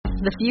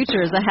The future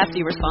is a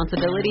hefty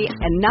responsibility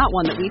and not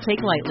one that we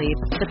take lightly.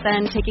 But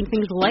then taking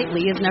things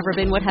lightly has never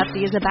been what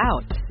Hefty is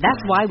about. That's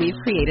why we've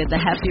created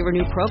the Hefty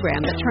Renew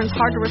program that turns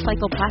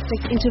hard-to-recycle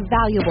plastics into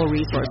valuable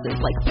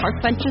resources like park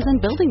benches and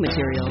building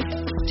materials.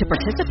 To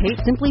participate,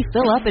 simply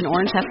fill up an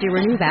orange Hefty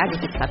Renew bag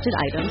with accepted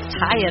items,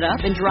 tie it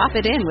up, and drop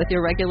it in with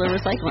your regular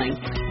recycling.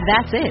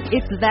 That's it.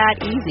 It's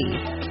that easy.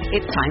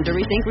 It's time to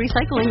rethink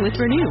recycling with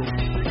Renew.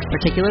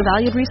 Particular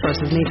valued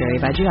resources may vary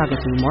by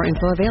geography. More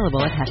info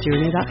available at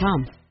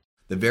heftyrenew.com.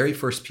 The very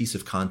first piece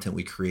of content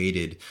we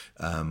created,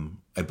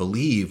 I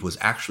believe, was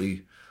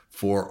actually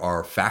for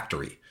our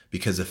factory,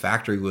 because the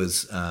factory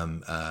was,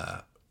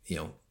 not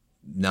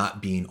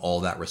being all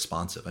that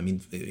responsive. I mean,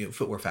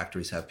 footwear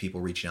factories have people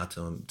reaching out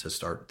to them to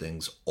start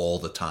things all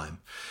the time,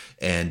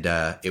 and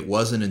it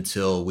wasn't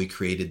until we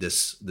created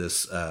this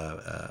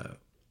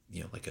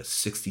like a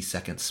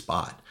 60-second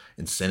spot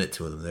and sent it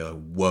to them. They're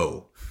like,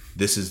 "Whoa,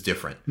 this is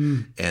different,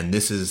 and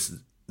this is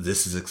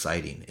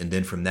exciting." And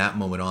then from that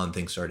moment on,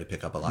 things started to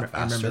pick up a lot faster.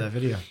 I remember that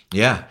video.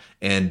 Yeah,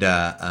 and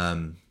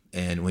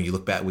when you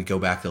look back, we go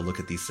back to look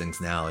at these things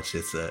now. It's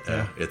just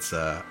it's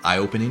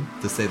eye-opening,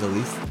 to say the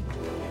least.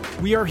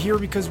 We are here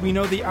because we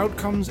know the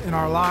outcomes in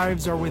our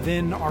lives are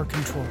within our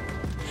control.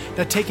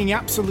 That taking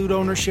absolute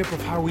ownership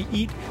of how we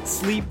eat,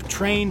 sleep,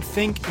 train,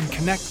 think, and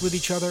connect with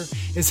each other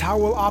is how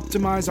we'll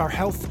optimize our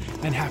health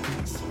and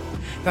happiness.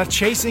 That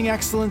chasing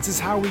excellence is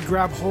how we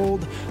grab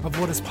hold of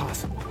what is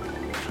possible.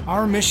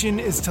 Our mission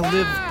is to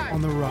live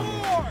on the run,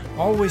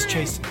 always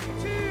chasing,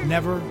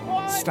 never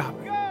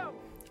stopping.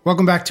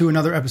 Welcome back to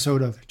another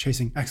episode of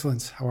Chasing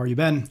Excellence. How are you,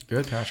 Ben?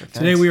 Good, Patrick. Thanks.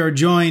 Today we are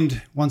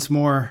joined once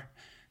more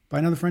by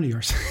another friend of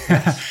yours.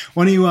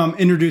 Why don't you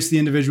introduce the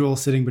individual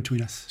sitting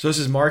between us? So this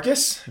is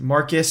Marcus.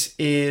 Marcus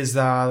is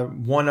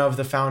one of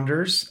the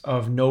founders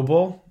of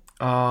NOBULL.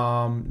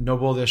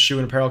 NOBULL, the shoe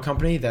and apparel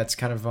company that's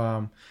kind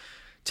of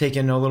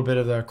taken a little bit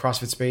of the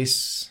CrossFit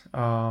space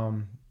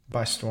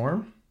by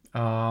storm.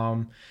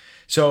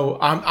 So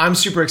I'm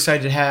super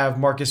excited to have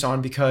Marcus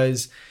on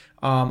because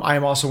I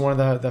am also one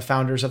of the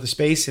founders of the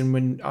space. And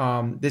when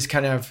this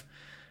kind of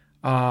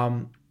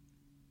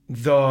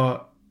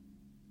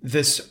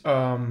this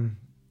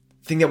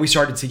thing that we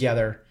started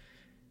together,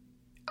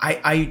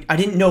 I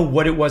didn't know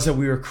what it was that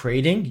we were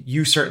creating.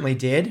 You certainly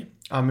did.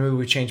 Maybe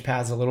we changed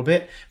paths a little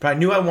bit, but I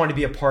knew I wanted to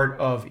be a part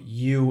of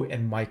you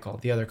and Michael,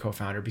 the other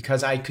co-founder,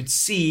 because I could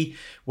see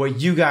what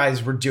you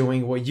guys were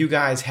doing, what you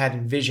guys had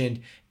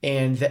envisioned,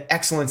 and the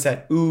excellence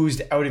that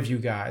oozed out of you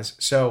guys.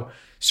 So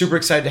super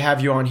excited to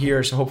have you on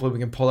here. So hopefully we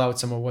can pull out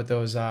some of what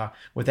those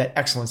what that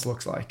excellence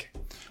looks like.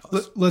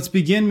 Let's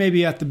begin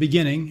maybe at the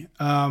beginning.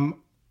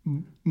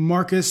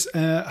 Marcus,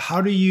 how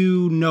do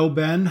you know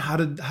Ben? How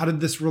did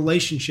this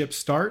relationship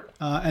start?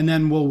 And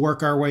then we'll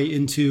work our way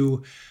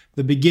into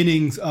the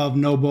beginnings of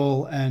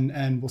NOBULL,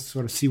 and we'll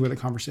sort of see where the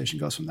conversation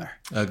goes from there.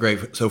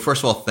 Great. So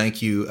first of all,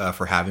 thank you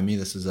for having me.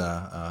 This is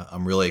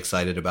I'm really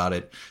excited about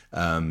it.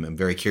 I'm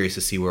very curious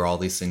to see where all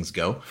these things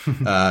go,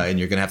 and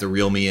you're going to have to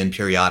reel me in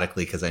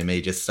periodically because I may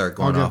just start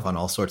going off on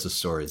all sorts of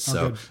stories.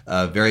 So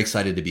very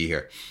excited to be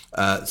here.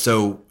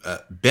 So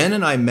Ben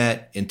and I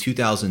met in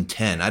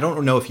 2010. I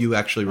don't know if you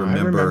actually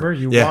remember. I remember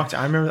you walked.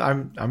 I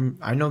remember.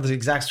 I know the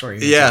exact story.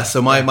 Yeah.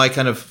 So my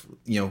kind of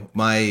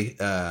my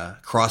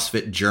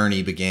CrossFit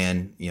journey began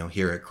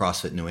here at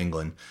CrossFit New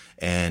England,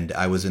 and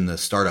I was in the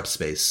startup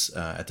space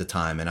at the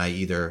time, and I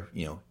either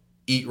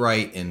eat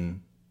right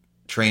and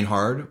train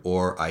hard,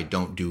 or I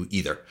don't do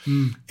either.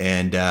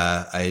 And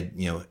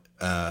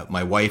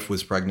my wife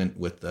was pregnant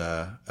with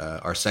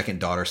our second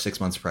daughter, 6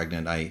 months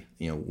pregnant. I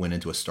went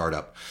into a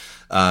startup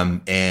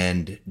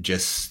and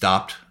just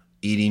stopped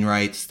eating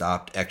right,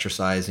 stopped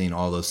exercising,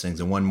 all those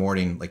things. And one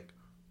morning,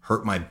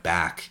 hurt my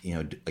back,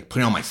 like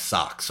putting on my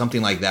socks,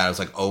 something like that. I was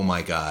like, oh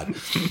my God.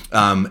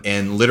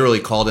 And literally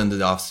called into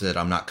the office, said,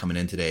 I'm not coming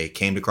in today.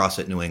 Came to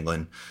CrossFit New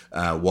England,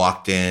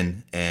 walked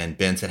in, and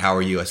Ben said, how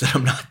are you? I said,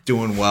 I'm not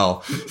doing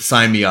well.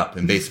 Sign me up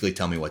and basically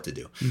tell me what to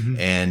do.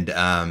 And,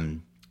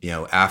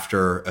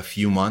 after a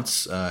few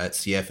months at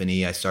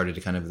CF&E, I started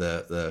to kind of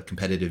the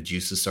competitive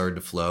juices started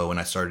to flow, and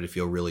I started to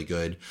feel really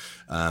good.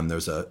 There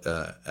was at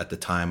the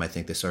time, I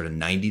think they started a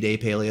 90-day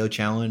paleo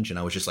challenge, and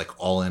I was just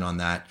all in on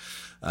that.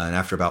 And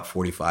after about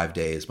 45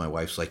 days, my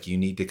wife's like, you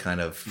need to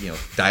kind of,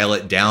 dial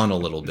it down a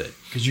little bit.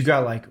 Because you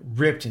got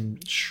ripped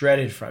and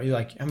shredded from, you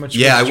how much?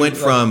 Yeah, I went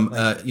from,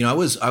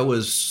 I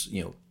was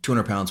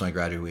 200 pounds when I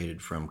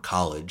graduated from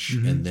college,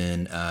 and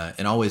then,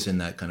 and always in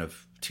that kind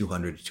of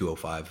 200 to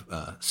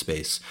 205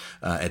 space.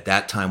 At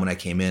that time when I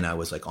came in, I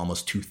was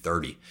almost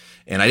 230,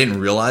 and I didn't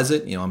realize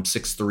it. I'm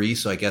 6'3",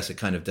 so I guess it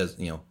kind of does,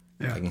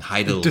 I can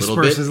hide it a little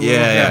bit.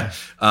 Yeah.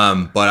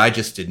 But I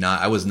just did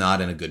not, I was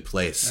not in a good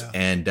place.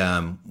 Yeah.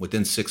 And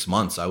within 6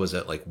 months, I was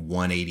at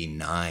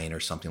 189 or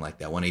something like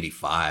that,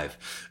 185.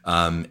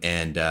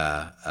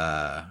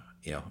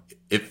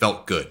 It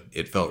felt good.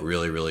 It felt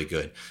really, really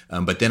good.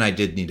 But then I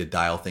did need to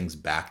dial things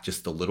back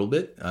just a little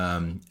bit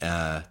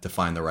to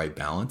find the right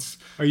balance.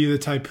 Are you the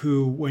type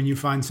who, when you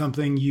find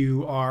something,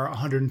 you are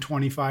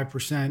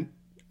 125%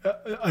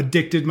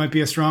 addicted might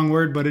be a strong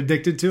word, but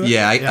addicted to it.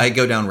 Yeah, I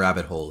go down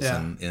rabbit holes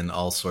in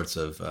all sorts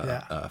of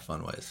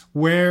fun ways.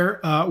 Where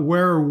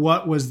or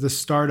what was the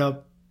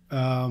startup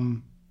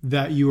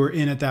that you were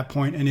in at that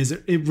point, and is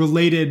it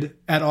related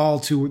at all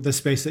to the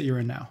space that you're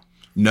in now?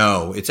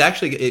 No, it's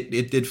actually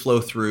it did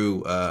flow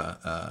through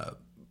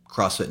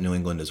CrossFit New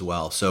England as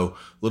well. So a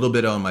little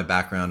bit on my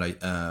background, I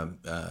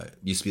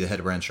used to be the head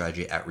of brand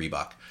strategy at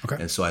Reebok. Okay.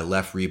 And so I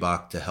left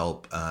Reebok to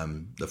help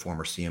the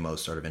former CMO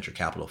start a venture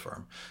capital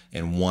firm.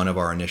 And one of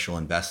our initial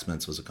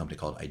investments was a company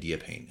called Idea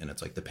Paint. And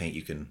it's like the paint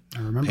you can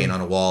paint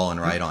on a wall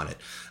and write on it.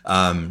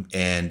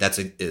 And that's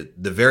the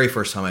very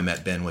first time I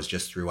met Ben was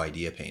just through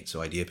Idea Paint.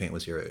 So Idea Paint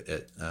was here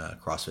at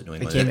CrossFit New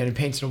England. They came in and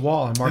painted a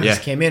wall, and Marcus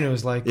came in and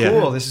was like,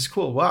 cool, this is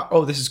cool. Wow.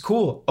 Oh, this is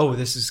cool. Oh,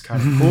 this is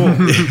kind of cool.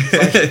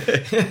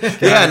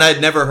 And I'd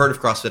never heard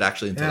of CrossFit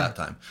actually until that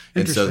time.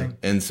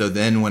 And so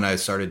then when I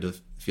started to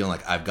feel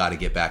like I've got to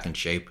get back in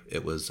shape,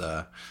 it was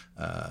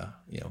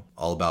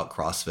all about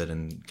CrossFit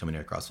and coming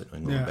here to CrossFit New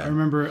England. Yeah, I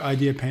remember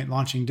Idea Paint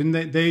launching.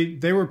 Didn't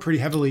they were pretty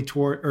heavily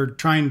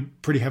trying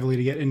pretty heavily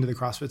to get into the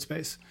CrossFit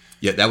space.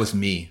 Yeah, that was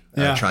me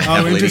trying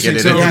heavily to get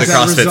into So the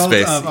CrossFit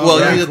space. Cool.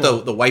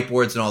 The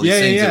whiteboards and all these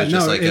things, it was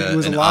just like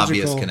an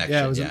obvious connection.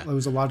 Yeah, it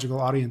was a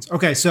logical audience.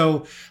 Okay,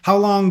 so how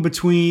long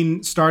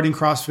between starting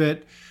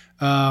CrossFit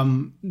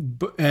and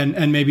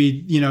maybe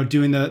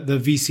doing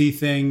the VC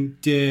thing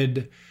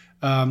did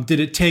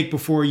it take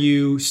before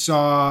you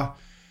saw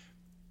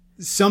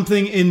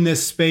something in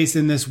this space,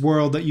 in this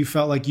world, that you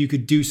felt like you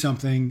could do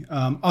something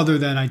other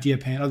than Idea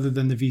Paint, other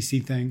than the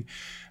VC thing?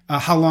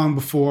 How long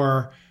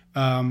before,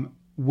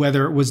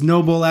 whether it was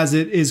NOBULL as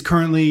it is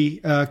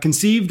currently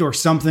conceived, or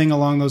something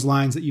along those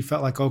lines, that you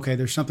felt like, okay,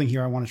 there's something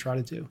here I want to try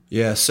to do?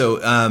 Yeah, so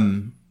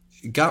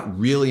got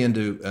really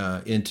into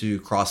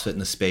CrossFit in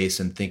the space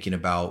and thinking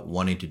about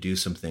wanting to do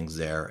some things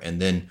there.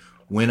 And then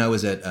when I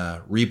was at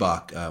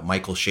Reebok,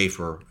 Michael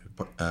Schaefer,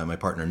 my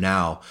partner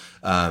now,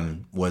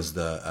 was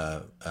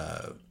the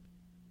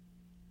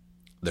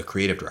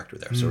creative director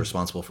there, so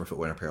responsible for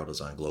footwear and apparel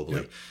design globally.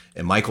 Yep.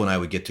 And Michael and I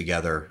would get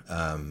together.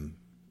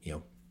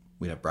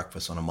 We'd have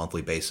breakfast on a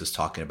monthly basis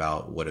talking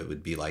about what it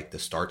would be like to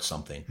start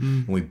something.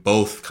 And we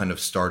both kind of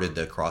started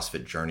the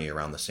CrossFit journey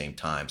around the same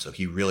time. So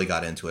he really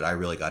got into it. I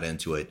really got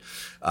into it.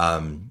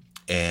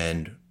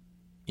 And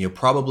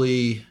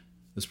probably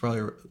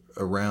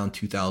around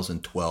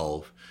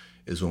 2012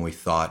 is when we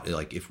thought,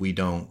 like, if we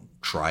don't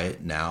try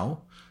it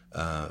now,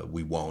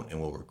 we won't, and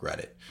we'll regret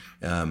it.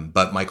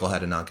 But Michael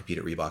had a non-compete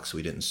at Reebok, so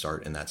we didn't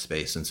start in that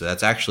space. And so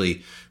that's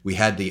actually, we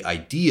had the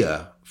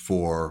idea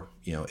for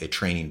a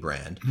training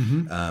brand,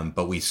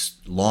 but we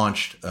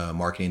launched a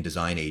marketing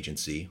design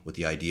agency with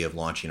the idea of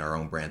launching our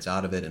own brands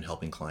out of it and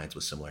helping clients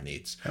with similar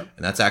needs. Yep.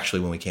 And that's actually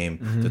when we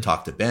came to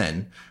talk to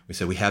Ben. We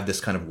said we have this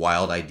kind of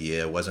wild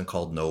idea. It wasn't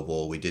called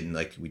NOBULL. We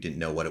didn't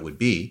know what it would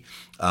be.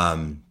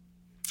 And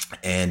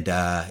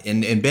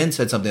Ben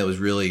said something that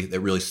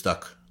really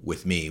stuck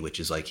with me, which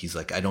is like, he's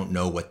like, I don't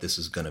know what this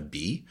is going to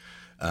be,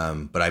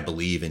 but I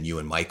believe in you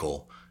and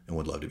Michael and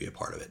would love to be a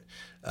part of it.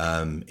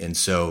 And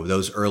so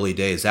those early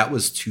days,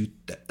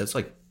 that's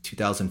like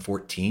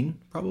 2014,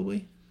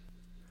 probably.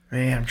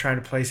 Man, I'm trying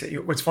to place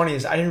it. What's funny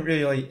is I didn't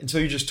really,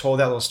 until you just told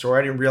that little story,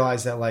 I didn't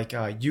realize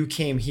that you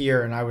came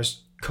here and I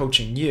was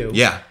coaching you.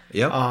 Yeah.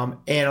 Yep.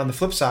 And on the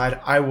flip side,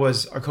 I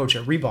was a coach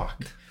at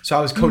Reebok. So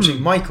I was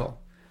coaching Michael.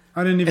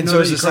 I didn't even know.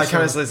 And so it's just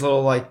kind of this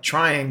little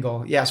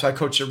triangle. Yeah. So I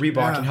coached at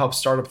Reebok and helped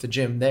start up the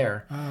gym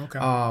there. Oh, okay.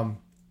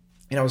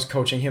 And I was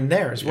coaching him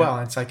there as well.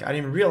 And it's like, I didn't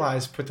even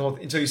realize until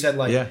you said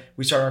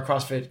we started our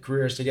CrossFit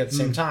careers together at the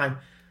same time.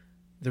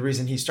 The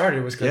reason he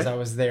started was because I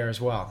was there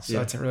as well. So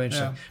that's really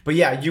interesting. Yeah. But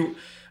you,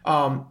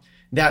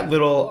 that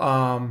little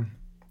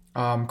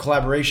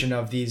collaboration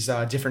of these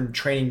different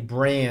training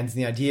brands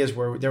and the ideas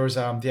where there was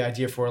the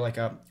idea for like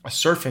a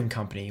surfing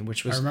company,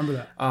 which was, I remember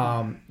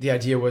that. The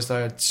idea was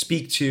to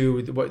speak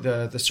to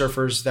the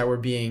surfers that were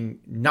being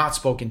not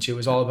spoken to. It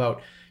was all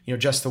about,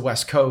 just the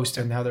West Coast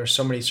and how there's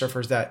so many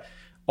surfers that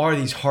are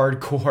these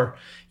hardcore,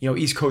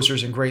 East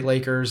Coasters and Great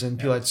Lakers and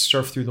people that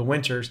surf through the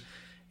winters.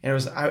 And it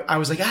was, I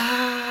was like,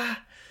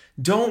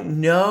 don't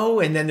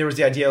know. And then there was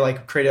the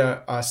idea create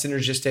a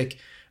synergistic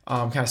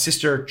kind of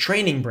sister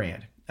training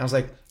brand. And I was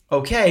like,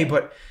 okay,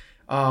 but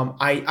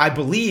I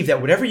believe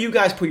that whatever you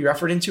guys put your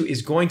effort into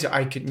is going to,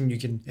 you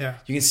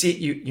can see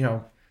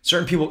it,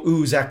 certain people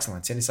ooze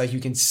excellence, and it's like,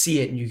 you can see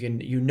it and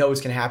you know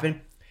it's going to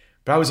happen.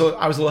 But I was a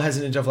little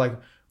hesitant of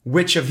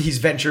which of these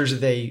ventures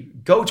they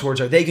go towards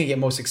are they going to get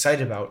most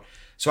excited about.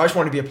 So I just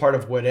wanted to be a part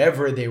of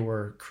whatever they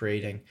were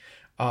creating.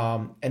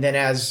 And then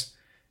as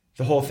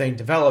the whole thing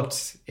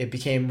developed, it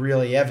became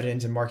really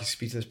evident, and Marcus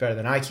speaks to this better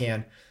than I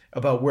can,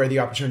 about where the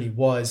opportunity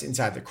was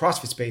inside the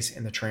CrossFit space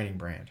and the training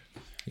brand.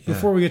 Yeah.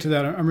 Before we get to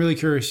that, I'm really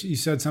curious. You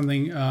said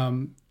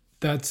something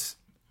that's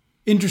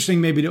interesting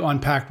maybe to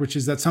unpack, which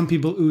is that some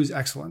people ooze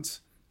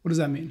excellence. What does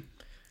that mean?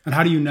 And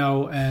how do you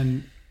know,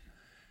 and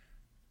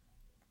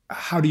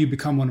how do you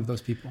become one of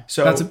those people?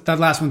 So that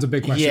last one's a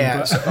big question.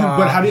 Yeah,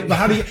 but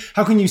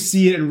how can you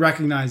see it and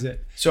recognize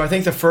it? So I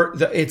think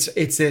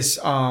it's this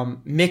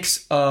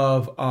mix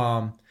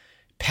of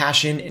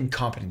passion and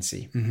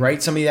competency,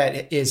 right? Somebody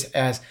that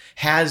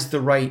has the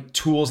right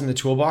tools in the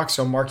toolbox.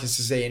 So Marcus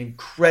is an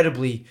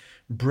incredibly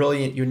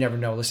brilliant, you would never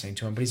know listening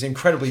to him, but he's an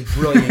incredibly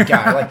brilliant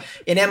guy, like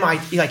in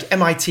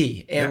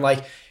MIT and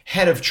like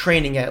head of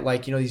training at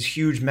like, these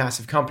huge,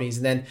 massive companies.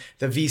 And then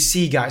the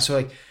VC guy. So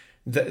like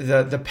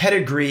the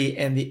pedigree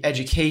and the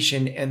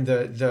education and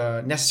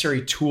the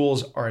necessary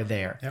tools are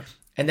there. Yep.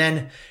 And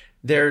then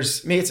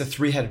maybe it's a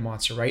three-headed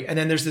monster, right? And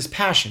then there's this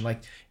passion,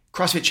 like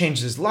CrossFit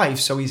changed his life.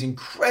 So he's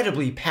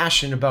incredibly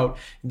passionate about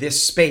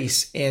this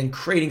space and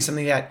creating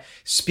something that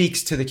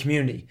speaks to the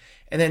community.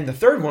 And then the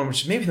third one,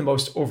 which is maybe the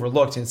most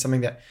overlooked and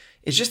something that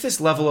is just this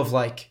level of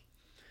like,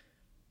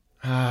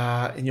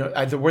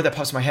 the word that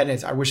pops in my head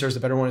is, I wish there was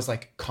a better one, is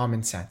like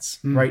common sense,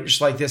 right?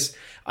 Just like this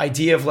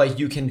idea of like,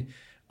 you can,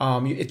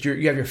 you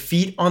have your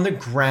feet on the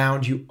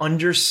ground, you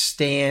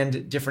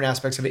understand different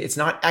aspects of it. It's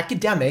not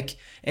academic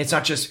and it's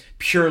not just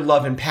pure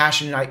love and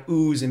passion and I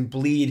ooze and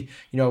bleed,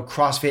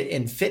 CrossFit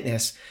and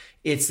fitness.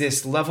 It's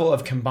this level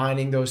of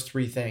combining those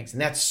three things.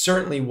 And that's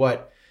certainly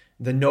what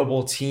the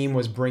NOBULL team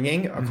was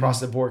bringing across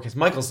the board, because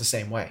Michael's the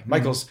same way.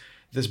 Michael's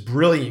this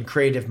brilliant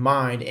creative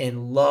mind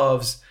and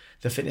loves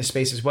the fitness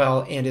space as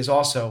well, and is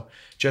also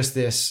just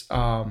this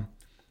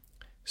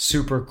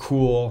super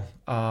cool,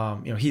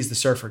 he's the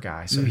surfer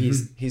guy, so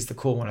he's the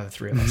cool one of the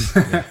three of us.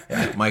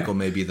 Yeah. Michael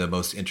may be the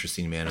most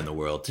interesting man in the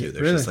world too.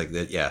 There's just like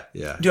that, yeah.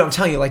 Dude, I'm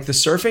telling you, like the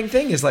surfing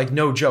thing is like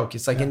no joke.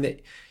 It's like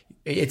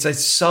it's a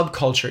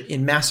subculture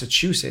in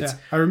Massachusetts.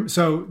 Yeah.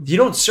 So you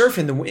don't surf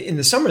in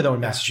the summer though in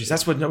Massachusetts.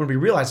 That's what nobody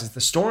realizes.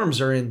 The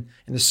storms are in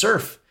the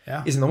surf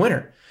is in the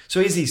winter. So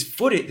he has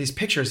these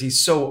pictures. He's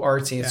so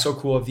artsy and so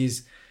cool of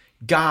these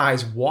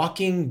guys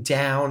walking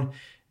down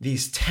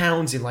these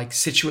towns in like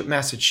Situate,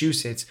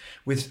 Massachusetts,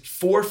 with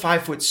 4 or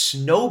 5 foot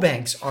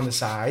snowbanks on the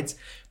sides,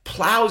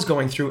 plows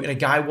going through, and a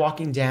guy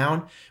walking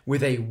down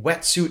with a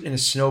wetsuit and a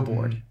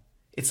snowboard.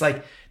 It's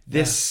like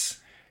this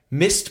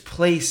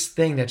misplaced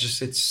thing that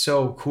it's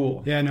so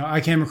cool. Yeah, no,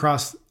 I came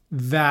across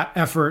that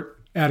effort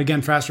at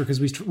Again Faster because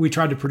we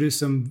tried to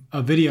produce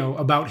a video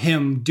about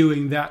him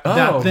doing that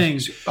thing.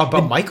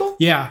 About Michael?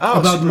 Yeah,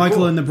 about Michael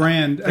cool. And the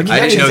brand. I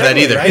didn't know that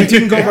either. Right? It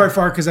didn't go very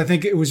far because I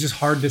think it was just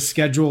hard to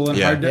schedule and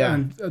hard to,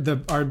 and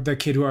the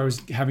kid who I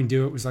was having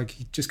do it was like,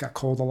 he just got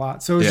cold a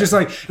lot. So it was just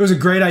like, it was a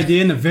great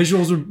idea and the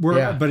visuals were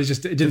but it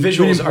didn't, the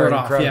visuals are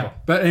off. incredible. Yeah.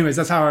 But anyways,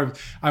 that's how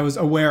I was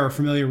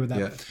familiar with that.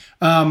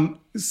 Yeah.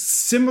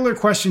 Similar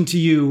question to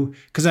you,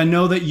 because I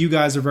know that you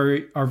guys are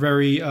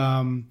very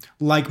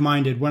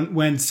like-minded.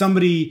 When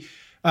somebody,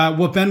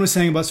 what Ben was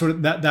saying about sort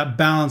of that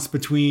balance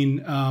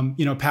between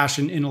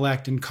passion,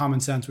 intellect, and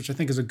common sense, which I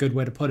think is a good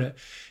way to put it.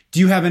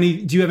 Do you have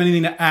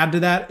anything to add to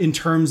that in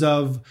terms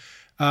of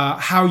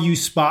how you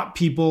spot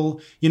people?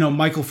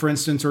 Michael, for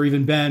instance, or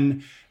even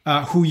Ben,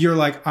 who you're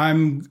like,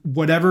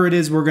 whatever it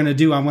is we're going to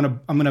do, I'm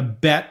going to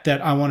bet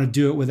that I want to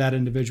do it with that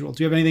individual.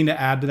 Do you have anything to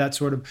add to that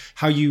sort of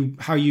how you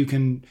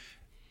can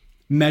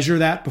measure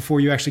that before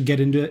you actually get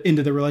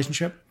into the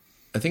relationship?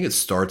 I think it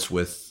starts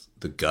with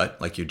the gut,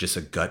 like you're just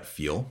a gut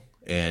feel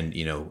and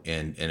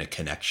a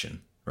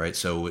connection, right?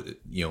 So,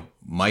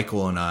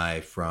 Michael and I,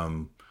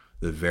 from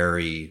the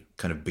very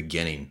kind of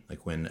beginning,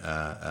 like when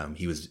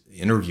he was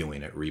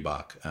interviewing at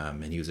Reebok,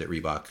 and he was at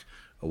Reebok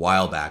a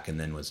while back, and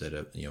then was at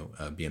a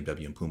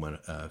BMW and Puma,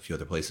 a few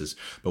other places.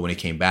 But when he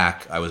came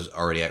back, I was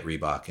already at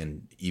Reebok,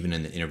 and even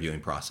in the interviewing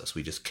process,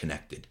 we just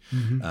connected.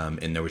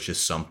 And there was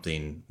just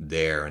something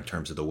there in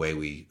terms of the way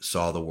we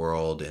saw the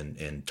world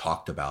and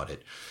talked about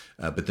it.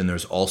 But then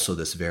there's also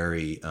this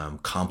very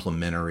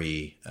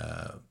complementary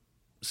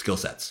skill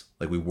sets.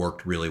 Like we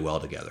worked really well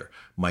together.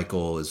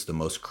 Michael is the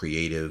most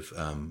creative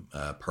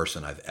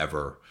person I've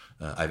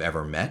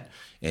ever met,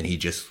 and he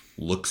just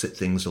looks at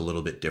things a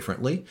little bit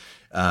differently.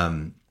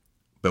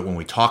 But when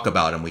we talk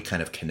about them, we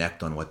kind of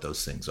connect on what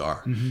those things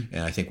are. And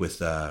I think with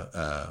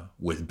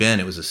Ben,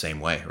 it was the same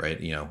way, right?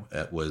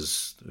 It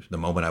was the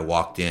moment I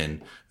walked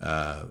in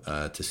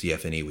to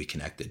CFNE, we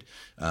connected.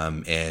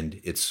 And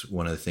it's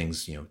one of the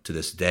things, to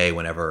this day,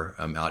 whenever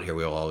I'm out here,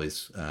 we'll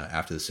always,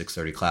 after the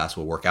 6:30 class,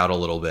 we'll work out a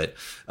little bit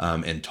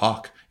and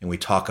talk. And we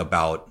talk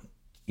about,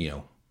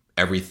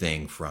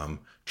 everything from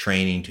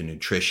training to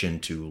nutrition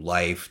to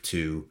life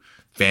to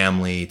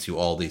family to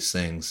all these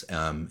things.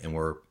 And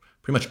we're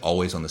pretty much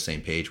always on the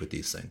same page with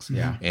these things.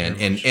 Yeah.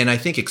 And I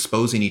think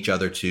exposing each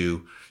other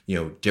to,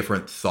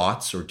 different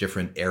thoughts or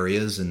different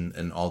areas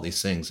and all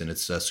these things. And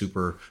it's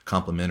super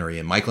complementary.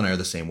 And Michael and I are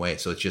the same way.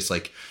 So it's just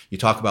like, you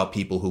talk about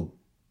people who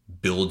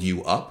build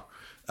you up.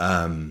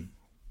 I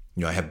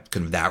have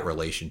kind of that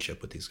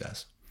relationship with these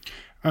guys.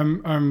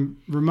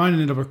 I'm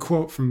reminded of a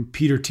quote from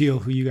Peter Thiel,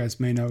 who you guys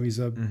may know. He's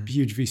a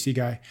huge VC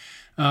guy.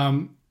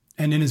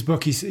 And in his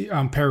book,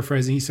 I'm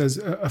paraphrasing, he says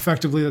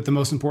effectively that the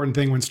most important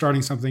thing when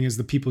starting something is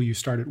the people you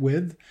start it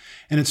with.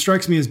 And it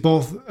strikes me as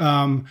both,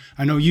 I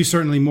know you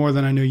certainly more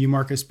than I know you,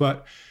 Marcus,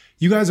 but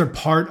you guys are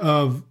part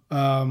of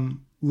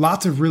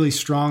lots of really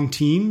strong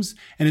teams.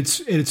 And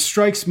it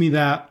strikes me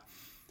that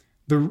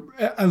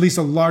at least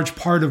a large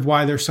part of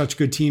why they're such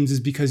good teams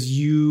is because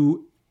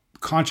you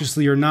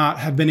consciously or not,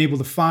 have been able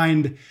to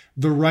find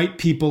the right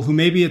people who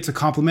maybe it's a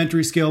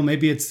complementary skill,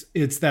 maybe it's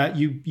that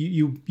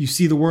you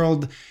see the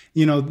world,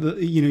 you have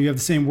the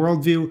same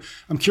worldview.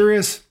 I'm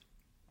curious,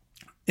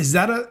 is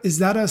that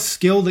a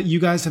skill that you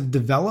guys have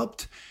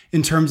developed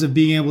in terms of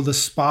being able to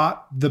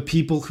spot the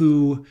people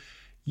who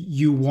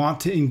you want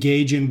to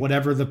engage in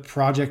whatever the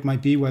project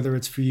might be, whether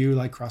it's for you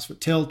like CrossFit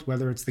Tilt,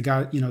 whether it's the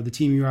guy, the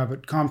team you have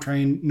at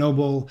CompTrain,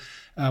 Noble,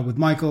 with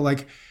Michael,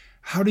 like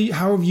how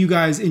have you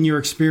guys in your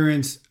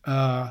experience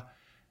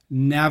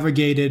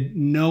navigated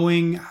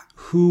knowing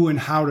who and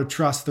how to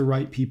trust the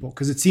right people?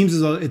 Because it seems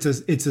as though it's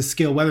a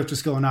skill, whether it's a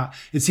skill or not,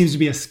 it seems to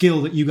be a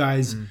skill that you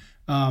guys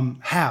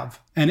have,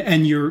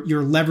 and you're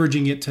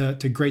leveraging it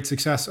to great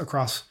success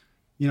across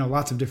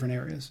lots of different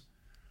areas.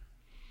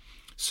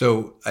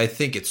 So I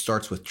think it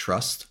starts with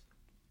trust,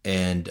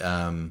 and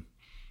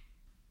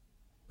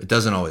it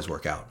doesn't always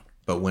work out.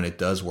 But when it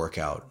does work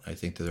out, I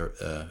think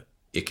that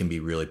it can be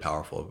really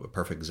powerful. A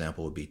perfect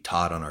example would be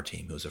Todd on our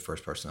team, who was the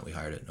first person that we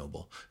hired at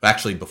Noble.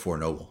 Actually, before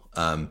Noble,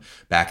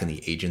 back in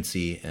the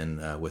agency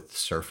and with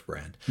Surf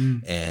brand.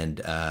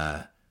 And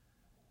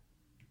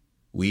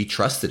we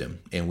trusted him,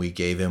 and we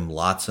gave him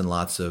lots and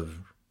lots of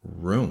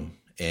room,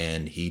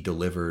 and he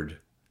delivered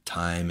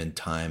time and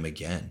time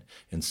again.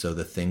 And so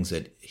the things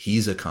that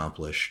he's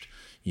accomplished,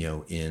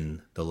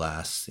 in the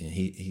last,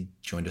 he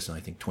joined us in, I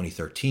think,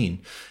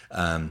 2013,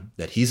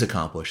 that he's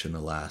accomplished in the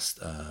last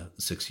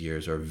 6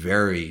 years are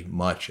very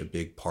much a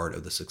big part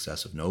of the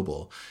success of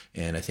Noble.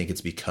 And I think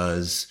it's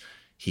because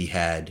he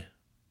had,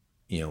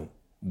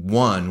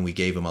 one, we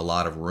gave him a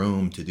lot of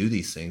room to do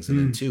these things. And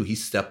then two, he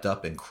stepped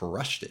up and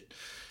crushed it.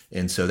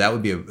 And so that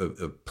would be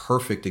a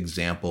perfect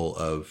example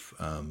of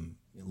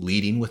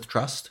leading with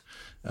trust.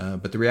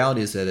 But the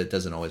reality is that it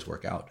doesn't always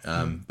work out.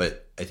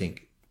 But I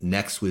think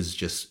next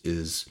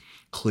is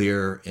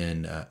clear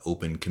and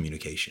open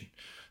communication,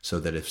 so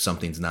that if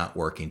something's not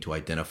working, to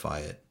identify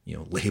it,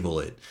 label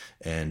it,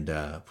 and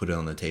put it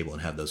on the table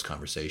and have those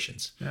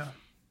conversations.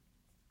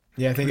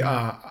 Yeah, I think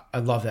I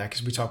love that,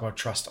 because we talk about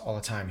trust all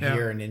the time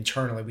here, and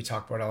internally we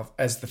talk about it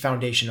as the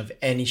foundation of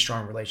any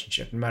strong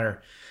relationship, no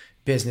matter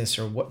business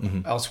or what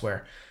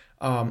elsewhere.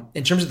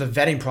 In terms of the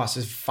vetting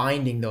process,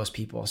 finding those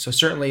people. So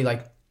certainly,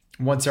 like,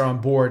 once they're on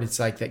board, it's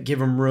like that, give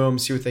them room,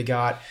 see what they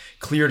got,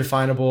 clear,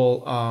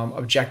 definable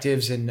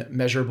objectives and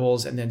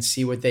measurables, and then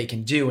see what they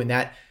can do. And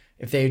that,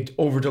 if they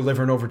over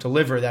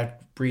deliver,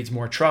 that breeds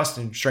more trust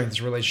and strengthens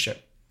the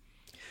relationship.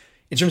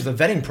 In terms of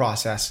the vetting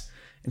process,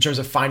 in terms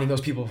of finding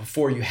those people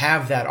before you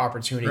have that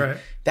opportunity,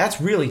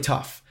 that's really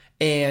tough.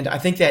 And I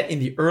think that in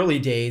the early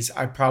days,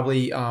 I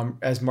probably,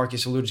 as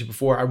Marcus alluded to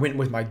before, I went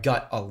with my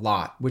gut a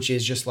lot, which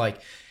is just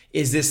like,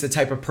 is this the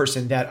type of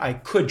person that I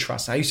could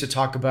trust? And I used to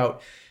talk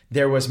about,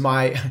 there was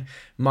my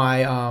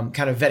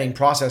kind of vetting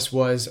process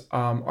was,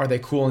 are they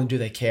cool and do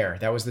they care?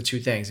 That was the two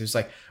things. It was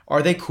like,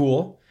 are they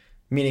cool?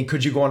 Meaning,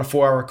 could you go on a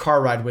 4-hour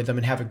car ride with them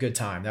and have a good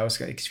time? That was,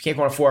 because you can't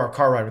go on a 4-hour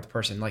car ride with a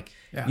person. Like,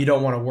 you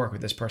don't want to work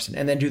with this person.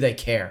 And then, do they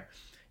care?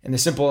 And the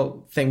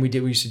simple thing we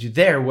used to do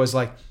there was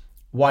like,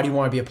 why do you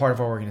want to be a part of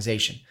our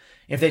organization?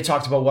 If they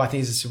talked about, well, I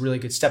think this is a really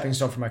good stepping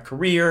stone for my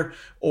career,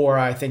 or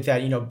I think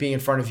that, being in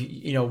front of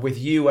you, with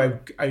you, I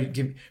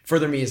can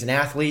further me as an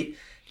athlete.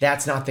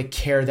 That's not the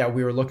care that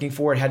we were looking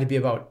for. It had to be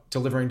about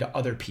delivering to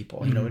other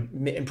people,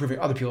 improving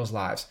other people's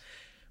lives.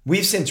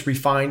 We've since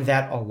refined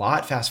that a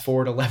lot, fast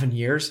forward 11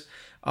 years.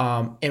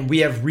 And we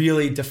have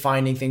really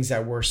defining things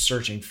that we're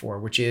searching for,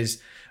 which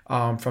is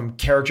from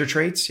character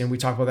traits. And we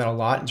talk about that a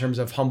lot in terms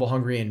of humble,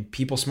 hungry, and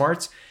people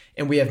smarts.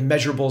 And we have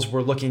measurables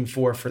we're looking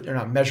for they're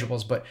not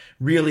measurables, but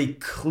really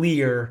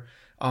clear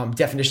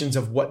definitions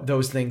of what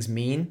those things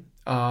mean.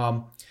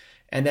 And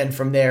then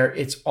from there,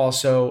 it's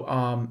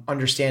also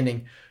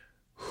understanding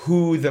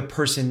who the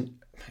person,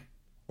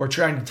 or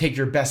trying to take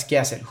your best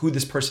guess at who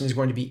this person is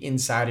going to be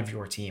inside of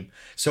your team.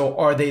 So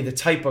are they the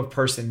type of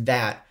person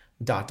that ...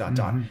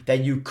 that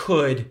you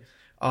could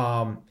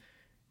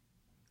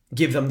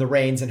give them the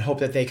reins and hope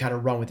that they kind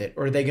of run with it?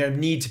 Or are they going to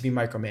need to be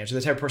micromanaged? Or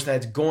the type of person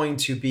that's going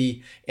to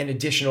be an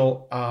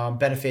additional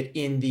benefit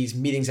in these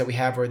meetings that we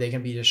have, or are they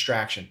going to be a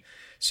distraction?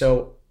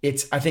 So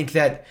I think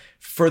that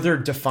further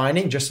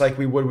defining, just like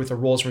we would with the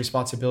roles and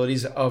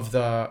responsibilities of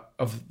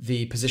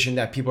the position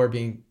that people are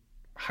being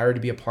hired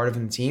to be a part of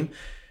in the team,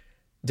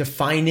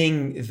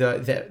 defining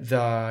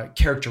the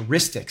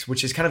characteristics,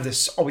 which is kind of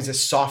this always a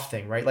soft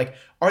thing, right? Like,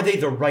 are they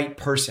the right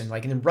person?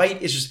 Like, and the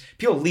right is just,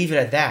 people leave it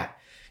at that.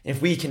 And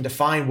if we can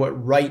define what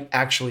right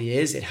actually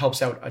is, it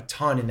helps out a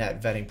ton in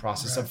that vetting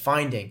process of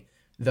finding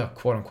the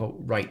quote unquote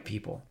right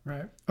people.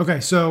 Right. Okay.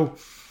 So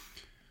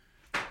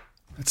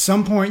at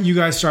some point you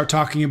guys start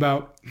talking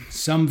about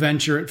some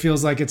venture. It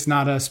feels like it's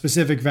not a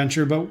specific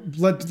venture, but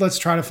let's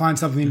try to find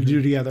something to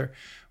do together.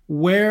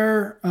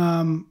 Where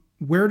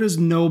does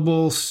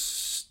Noble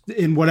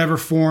in whatever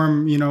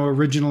form,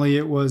 originally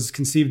it was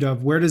conceived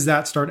of, where does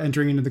that start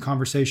entering into the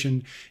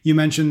conversation? You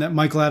mentioned that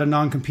Michael had a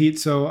non-compete,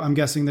 so I'm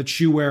guessing that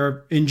shoe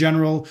wear in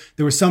general,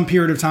 there was some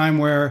period of time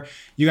where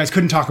you guys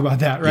couldn't talk about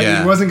that, right?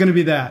 Yeah. It wasn't going to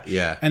be that.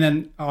 Yeah. And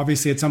then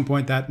obviously at some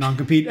point that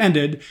non-compete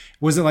ended.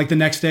 Was it like the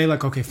next day,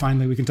 like, okay,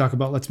 finally we can talk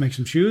about let's make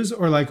some shoes?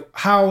 Or like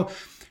how,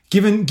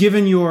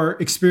 given your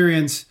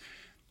experience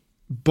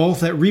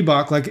both at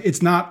Reebok, like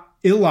it's not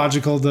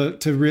illogical to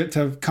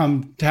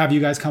have you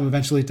guys come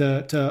eventually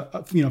to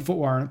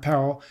footwear and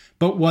apparel,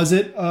 but was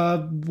it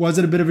a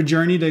bit of a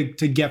journey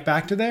to get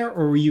back to there,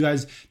 or did you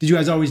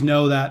guys always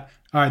know that,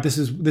 all right, this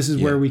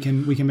is where we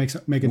can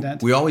make a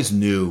dent? We always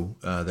knew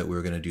that we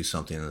were going to do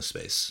something in the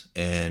space,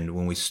 and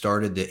when we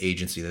started the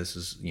agency, this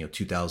is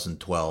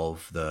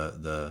 2012.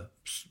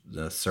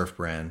 The surf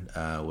brand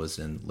was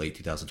in late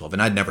 2012,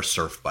 and I'd never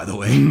surfed, by the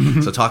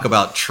way. So talk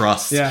about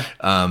trust. Yeah.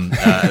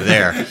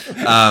 There.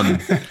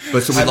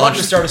 But so we I'd love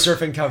launched to start a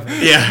surfing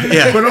company.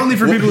 Yeah. But only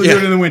for people who do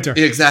it in the winter.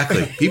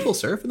 Exactly. People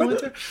surf in the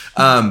winter.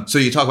 So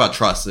you talk about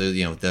trust.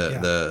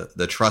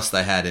 The trust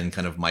I had in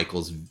kind of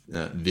Michael's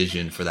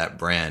vision for that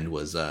brand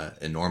was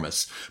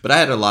enormous. But I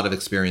had a lot of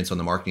experience on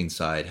the marketing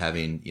side,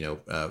 having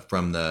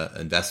from the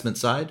investment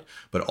side,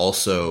 but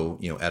also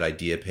at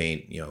Idea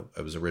Paint.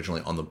 I was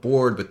originally on the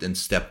board, but then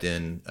stepped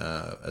in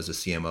as a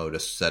CMO to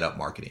set up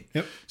marketing.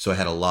 Yep. So I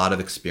had a lot of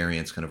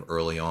experience kind of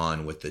early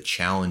on with the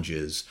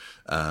challenges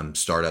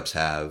startups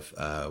have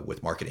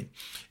with marketing.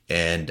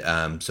 And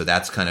so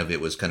that's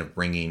it was kind of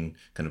bringing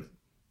kind of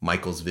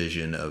Michael's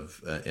vision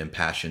of and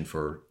passion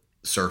for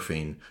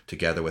surfing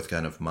together with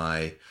kind of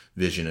my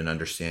vision and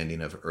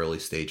understanding of early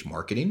stage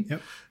marketing.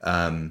 Yep.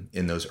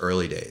 In those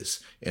early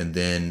days. And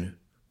then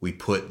we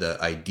put the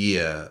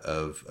idea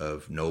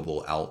of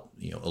NOBULL out,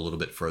 a little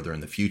bit further in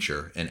the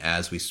future. And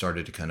as we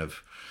started to kind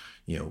of,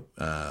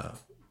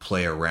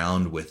 play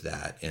around with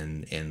that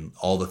and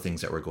all the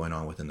things that were going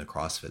on within the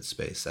CrossFit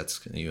space, that's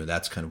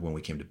kind of when we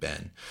came to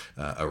Ben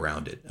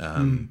around it.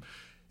 And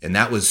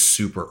that was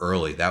super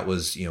early. That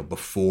was,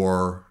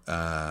 before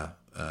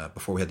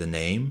we had the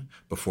name,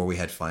 before we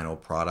had final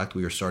product.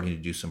 We were starting to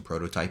do some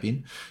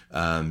prototyping.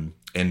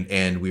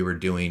 And we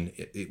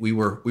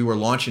were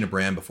launching a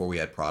brand before we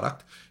had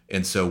product.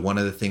 And so one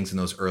of the things in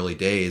those early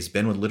days,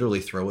 Ben would literally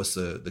throw us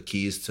the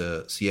keys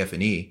to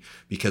CF&E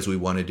because we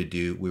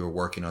were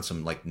working on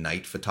some like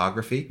night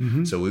photography.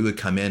 Mm-hmm. So we would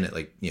come in at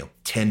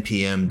 10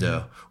 p.m.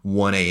 to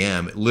 1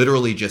 a.m.,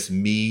 literally just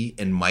me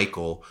and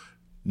Michael,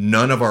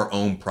 none of our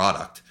own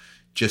product,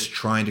 just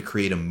trying to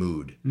create a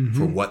mood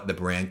for what the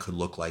brand could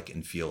look like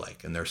and feel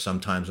like. And there's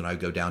some times when I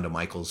go down to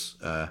Michael's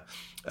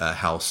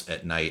house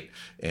at night,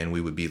 and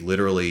we would be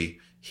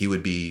he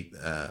would be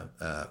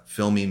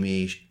filming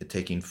me,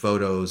 taking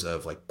photos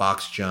of like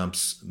box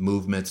jumps,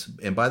 movements.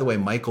 And by the way,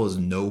 Michael has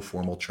no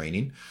formal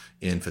training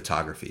in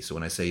photography. So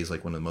when I say he's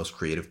like one of the most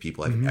creative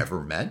people I've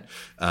ever met,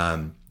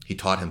 he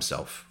taught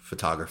himself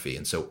photography.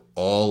 And so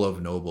all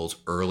of NOBULL's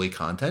early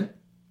content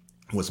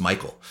was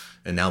Michael.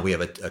 And now we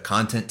have a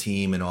content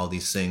team and all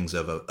these things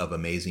of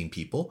amazing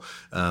people.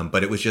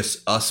 But it was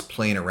just us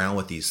playing around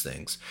with these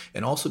things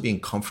and also being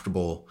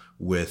comfortable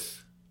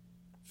with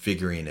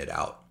figuring it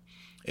out.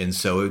 And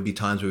so it would be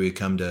times where we'd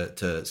come to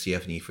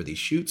CF&E for these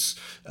shoots,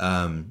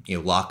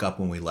 lock up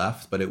when we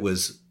left, but it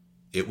was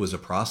a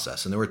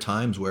process. And there were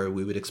times where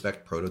we would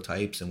expect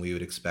prototypes and we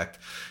would expect,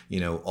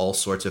 all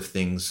sorts of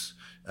things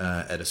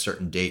at a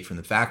certain date from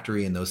the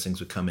factory, and those things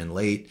would come in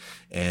late.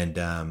 And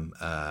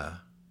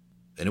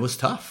it was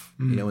tough,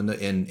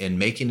 in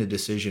making a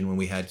decision when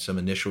we had some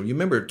initial, you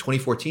remember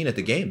 2014 at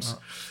the games,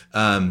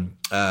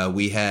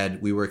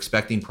 we were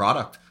expecting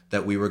product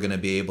that we were going to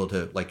be able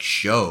to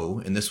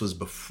show. And this was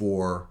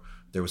before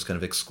there was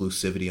kind of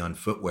exclusivity on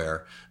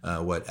footwear,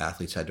 what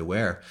athletes had to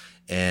wear.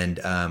 And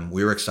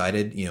we were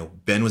excited,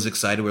 Ben was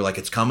excited. We were like,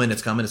 it's coming.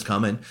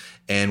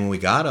 And when we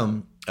got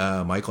them,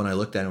 Michael and I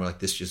looked at it and we're like,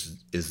 this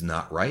just is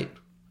not right.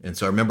 And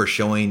so I remember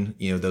showing,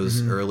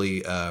 those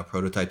early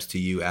prototypes to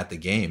you at the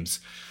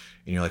games.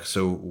 And you're like,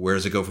 so where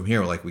does it go from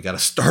here? We're like, we got to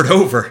start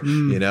over,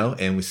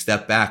 and we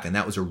stepped back. And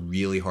that was a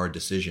really hard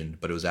decision,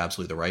 but it was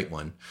absolutely the right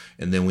one.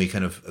 And then we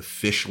kind of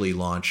officially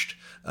launched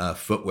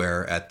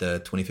footwear at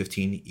the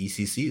 2015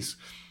 ECCs.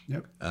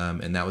 Yep.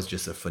 And that was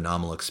just a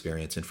phenomenal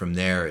experience. And from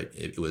there,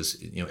 it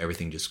was,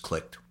 everything just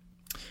clicked.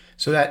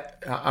 So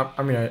that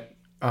I'm going to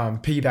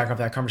piggyback off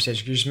that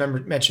conversation. You just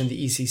mentioned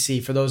the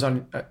ECC. For those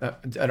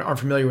that aren't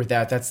familiar with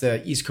that, that's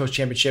the East Coast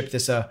Championship.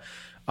 This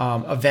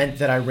event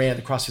that I ran at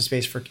the CrossFit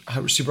space for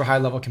super high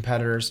level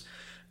competitors.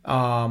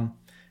 And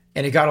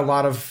it got a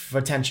lot of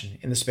attention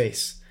in the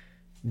space.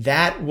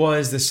 That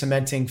was the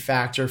cementing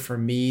factor for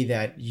me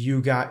that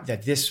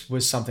this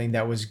was something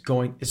that was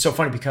going. It's so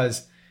funny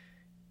because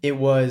it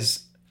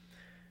was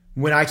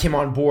when I came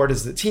on board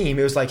as the team,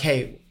 it was like,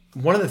 hey,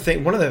 one of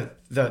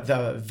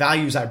the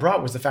values I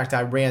brought was the fact that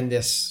I ran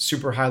this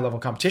super high level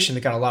competition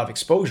that got a lot of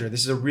exposure. This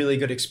is a really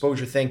good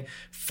exposure thing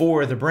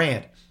for the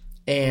brand.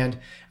 And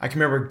I can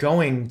remember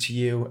going to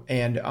you,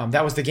 and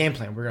that was the game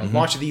plan. We're going to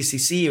launch at the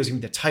ECC. It was going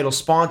to be the title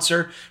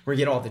sponsor. We're going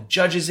to get all the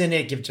judges in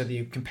it, give it to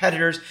the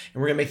competitors,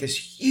 and we're going to make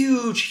this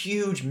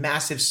huge,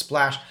 massive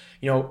splash.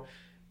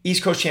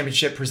 East Coast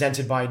Championship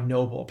presented by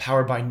NOBULL,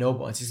 powered by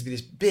NOBULL. It's going to be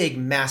this big,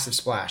 massive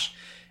splash.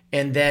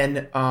 And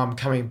then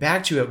coming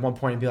back to you at one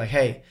point and be like,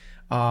 hey,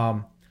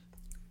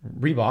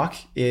 Reebok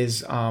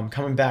is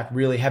coming back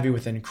really heavy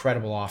with an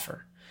incredible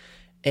offer.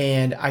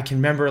 And I can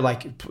remember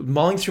like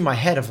mulling through my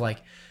head of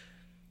like,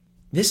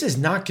 this is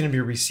not going to be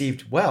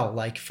received well,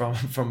 like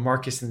from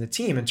Marcus and the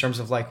team in terms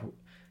of like,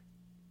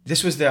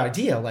 this was the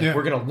idea. Like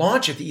we're going to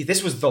launch at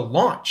this was the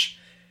launch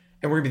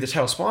and we're going to be the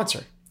title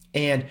sponsor.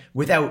 And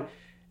without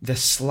the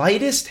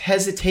slightest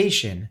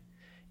hesitation,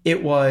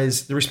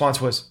 the response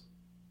was,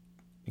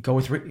 go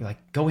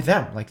with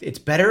them. Like it's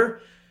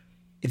better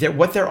that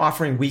what they're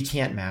offering, we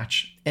can't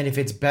match. And if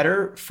it's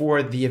better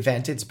for the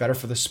event, it's better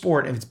for the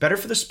sport. And if it's better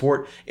for the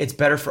sport, it's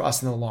better for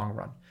us in the long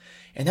run.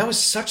 And that was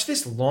such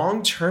this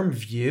long-term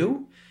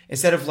view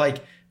instead of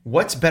like,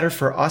 what's better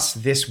for us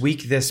this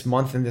week, this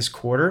month, and this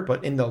quarter,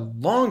 but in the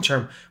long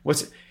term,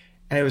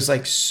 and it was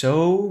like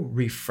so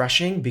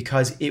refreshing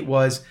because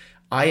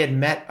I had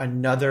met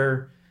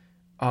another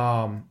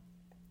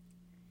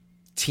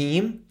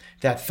team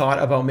that thought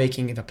about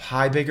making the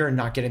pie bigger and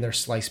not getting their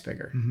slice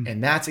bigger. Mm-hmm.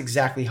 And that's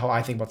exactly how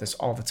I think about this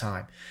all the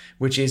time,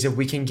 which is if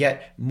we can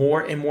get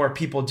more and more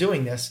people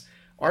doing this,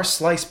 our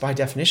slice by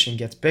definition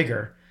gets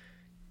bigger.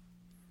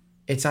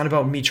 It's not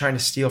about me trying to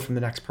steal from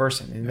the next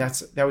person. And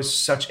that was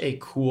such a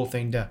cool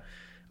thing to,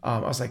 I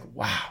was like,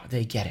 wow,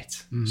 they get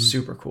it. Mm-hmm.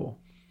 Super cool.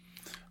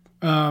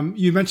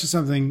 You mentioned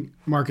something,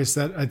 Marcus,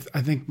 that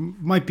I think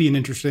might be an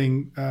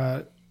interesting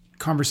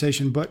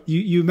conversation, but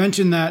you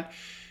mentioned that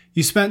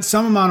you spent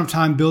some amount of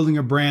time building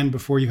a brand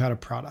before you had a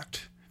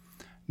product.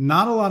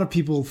 Not a lot of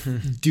people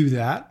do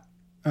that.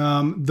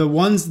 The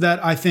ones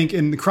that I think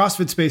in the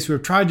CrossFit space who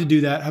have tried to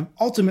do that have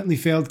ultimately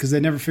failed because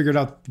they never figured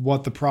out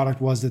what the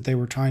product was that they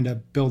were trying to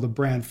build a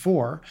brand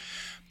for.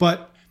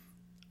 But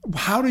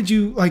how did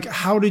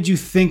you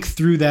think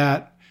through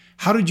that?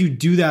 How did you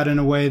do that in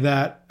a way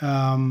that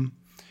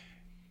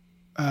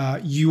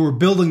you were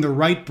building the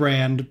right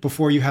brand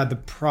before you had the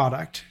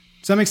product?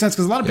 Does that make sense?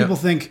 Because a lot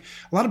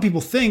of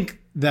people think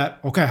that,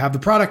 okay, I have the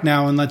product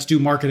now and let's do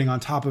marketing on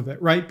top of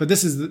it, right? But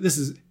this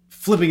is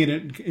flipping it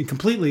in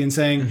completely and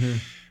saying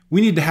we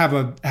need to have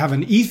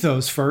an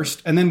ethos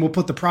first, and then we'll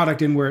put the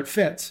product in where it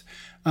fits.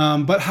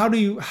 But how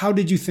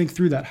did you think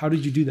through that? How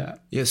did you do that?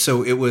 Yeah,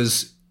 so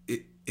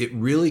it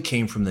really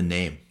came from the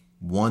name.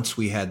 Once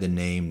we had the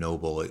name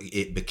NOBULL,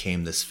 it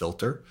became this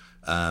filter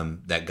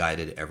that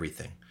guided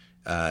everything.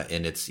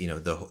 And it's,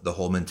 the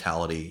whole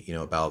mentality,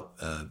 about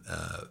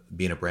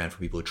being a brand for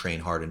people who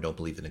train hard and don't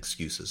believe in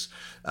excuses.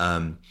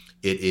 It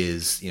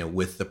is,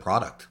 with the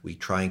product, we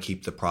try and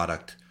keep the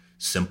product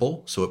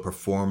simple so it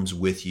performs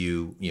with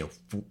you,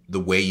 the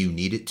way you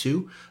need it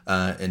to,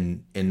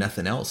 and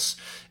nothing else.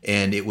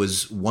 And it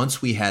was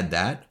once we had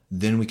that,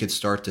 then we could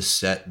start to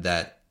set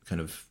that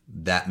kind of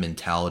that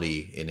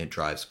mentality, and it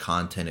drives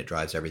content, it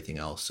drives everything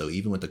else. So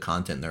even with the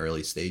content in the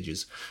early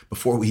stages,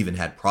 before we even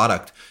had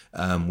product,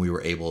 we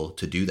were able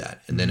to do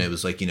that. And then it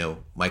was like,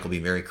 Michael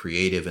being very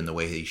creative in the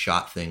way he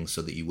shot things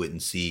so that you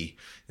wouldn't see,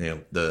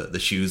 the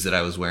shoes that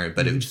I was wearing,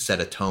 but it would just set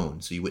a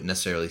tone. So you wouldn't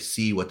necessarily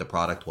see what the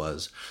product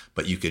was,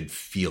 but you could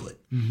feel it.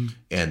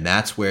 And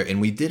that's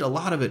and we did a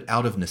lot of it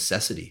out of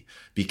necessity,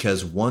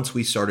 because once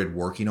we started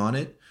working on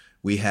it,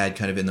 we had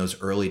kind of in those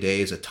early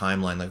days a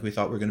timeline, like we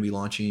thought we were going to be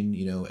launching,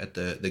 at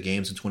the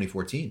games in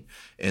 2014.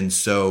 And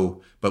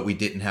so, but we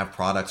didn't have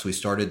products. We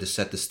started to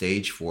set the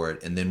stage for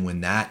it. And then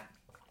when that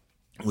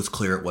was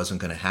clear it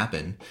wasn't going to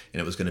happen and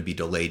it was going to be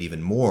delayed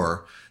even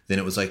more, then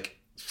it was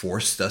like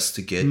forced us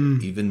to get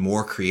even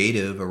more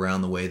creative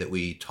around the way that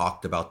we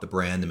talked about the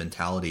brand, the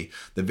mentality.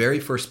 The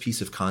very first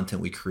piece of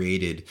content we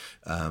created,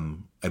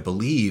 I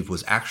believe,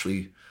 was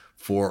actually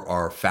for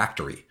our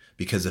factory,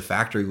 because the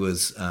factory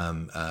was,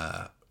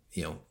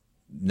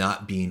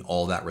 not being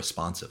all that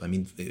responsive. I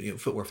mean,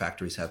 footwear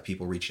factories have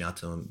people reaching out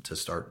to them to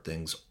start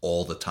things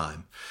all the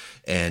time.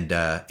 And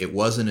it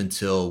wasn't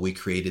until we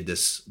created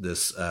this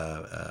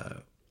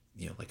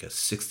like a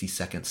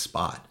 60-second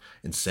spot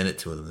and sent it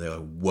to them, they're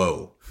like,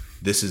 whoa,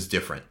 this is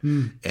different.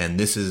 And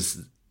this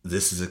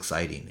is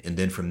exciting. And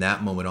then from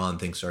that moment on,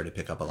 things started to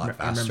pick up a lot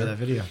faster. I remember that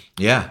video.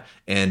 Yeah.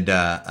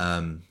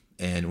 And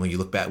when you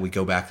look back, we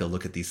go back to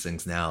look at these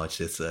things now. It's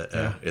just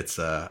it's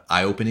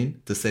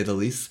eye-opening, to say the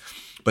least.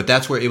 But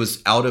that's where it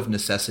was out of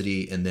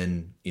necessity. And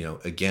then,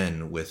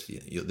 again, with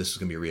this is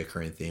going to be a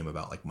reoccurring theme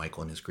about like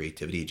Michael and his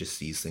creativity. He just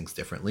sees things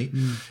differently.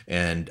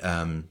 And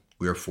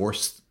we were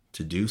forced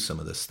to do some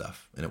of this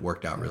stuff, and it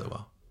worked out really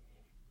well.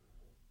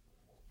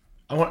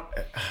 I want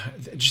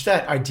just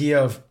that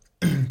idea of,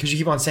 because you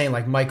keep on saying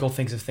like Michael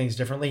thinks of things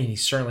differently, and he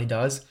certainly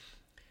does.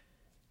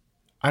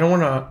 I don't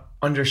want to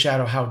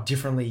undershadow how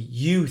differently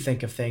you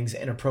think of things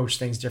and approach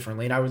things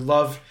differently. And I would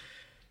love,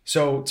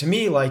 so to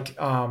me, like,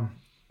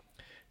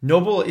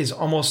 NOBULL is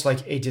almost like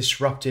a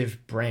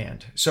disruptive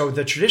brand. So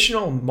the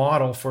traditional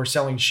model for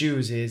selling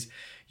shoes is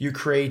you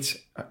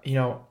create,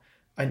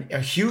 a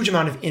huge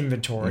amount of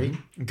inventory,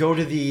 go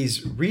to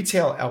these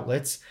retail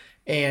outlets,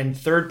 and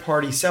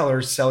third-party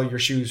sellers sell your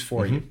shoes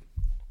for you.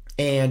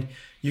 And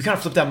you kind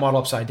of flip that model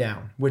upside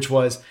down, which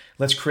was,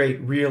 let's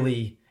create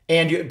really,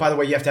 and by the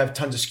way, you have to have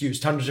tons of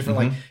SKUs, tons of different,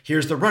 like,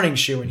 here's the running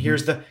shoe, and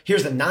here's the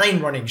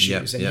 9 running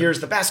shoes, and here's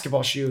the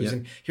basketball shoes,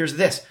 and here's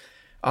this.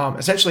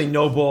 Essentially,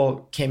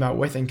 NOBULL came out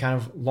with and kind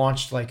of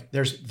launched, like,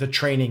 there's the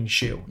training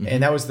shoe,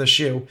 and that was the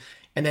shoe.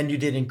 And then you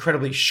did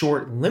incredibly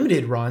short,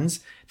 limited runs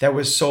that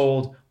was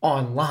sold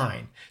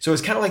online. So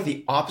it's kind of like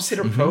the opposite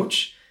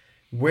approach.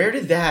 Where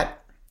did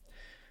that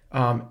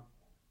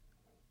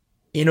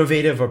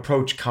innovative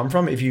approach come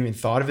from, if you even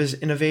thought of it as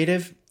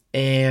innovative?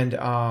 And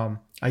I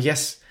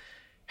guess,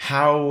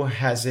 how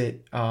has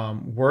it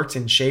worked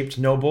and shaped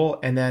NOBULL?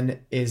 And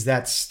then is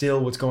that still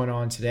what's going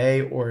on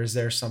today, or is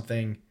there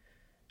something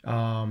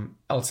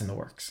else in the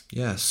works?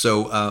 Yeah.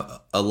 So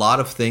a lot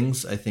of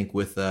things, I think,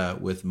 with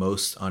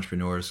most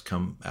entrepreneurs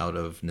come out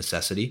of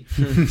necessity.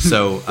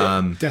 So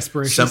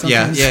desperation.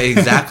 Yeah,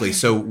 exactly.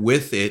 So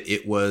with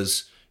it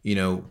was,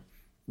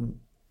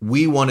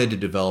 we wanted to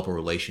develop a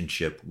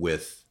relationship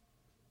with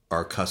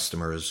our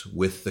customers,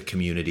 with the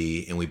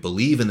community, and we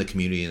believe in the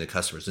community and the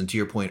customers. And to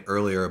your point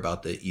earlier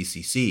about the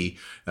ECC,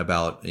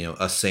 about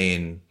us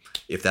saying,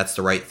 if that's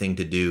the right thing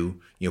to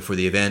do, for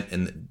the event,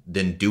 and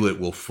then do it,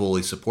 we'll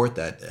fully support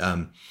that.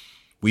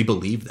 We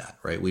believe that,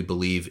 right? We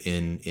believe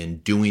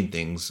in doing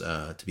things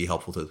to be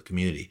helpful to the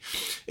community.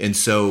 And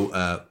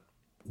so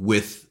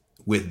with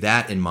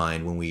that in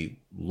mind, when we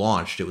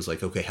launched, it was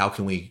like, okay, how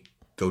can we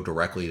go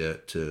directly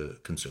to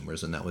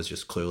consumers? And that was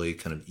just clearly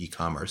kind of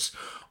e-commerce.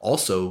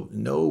 Also,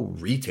 no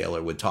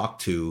retailer would talk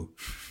to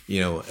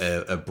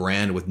a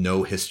brand with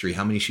no history.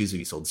 How many shoes have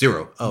you sold?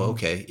 0. Oh,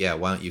 okay. Yeah.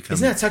 Why don't you come?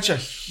 Isn't that such a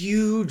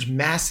huge,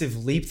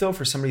 massive leap, though,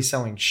 for somebody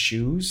selling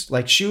shoes?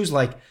 Like,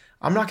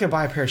 I'm not going to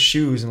buy a pair of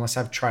shoes unless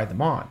I've tried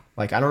them on.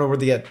 Like, I don't know whether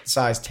they get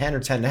size 10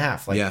 or 10 and a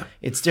half. Like,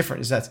 it's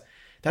different.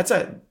 That's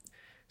a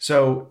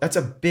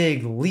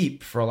big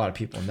leap for a lot of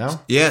people,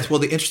 no? Yes. Well,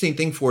 the interesting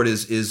thing for it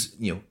is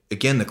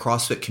again, the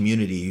CrossFit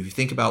community. If you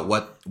think about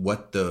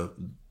what the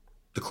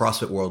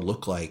CrossFit world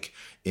looked like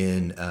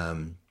in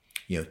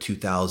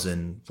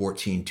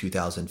 2014,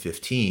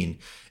 2015,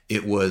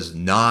 it was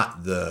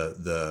not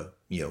the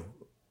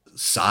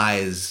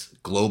size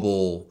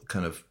global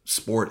kind of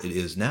sport it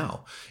is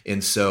now.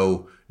 And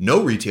so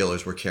no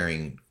retailers were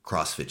carrying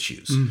CrossFit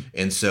shoes.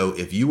 And so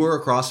if you were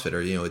a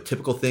CrossFitter, a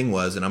typical thing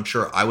was, and I'm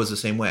sure I was the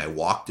same way, I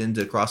walked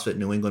into CrossFit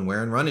New England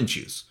wearing running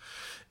shoes.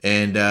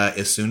 And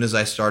as soon as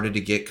I started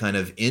to get kind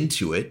of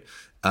into it,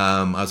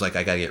 I was like,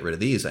 I got to get rid of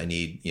these. I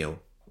need,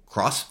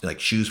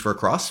 shoes for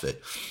CrossFit.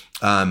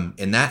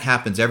 And that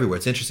happens everywhere.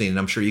 It's interesting, and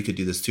I'm sure you could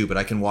do this too, but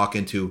I can walk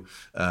into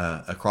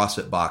a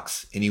CrossFit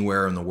box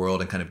anywhere in the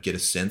world and kind of get a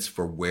sense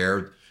for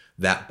where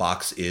that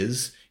box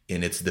is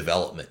in its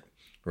development,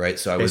 right?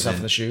 So based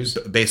off the shoes?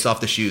 Based off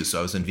the shoes. So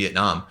I was in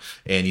Vietnam,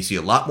 and you see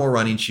a lot more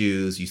running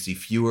shoes. You see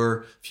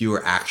fewer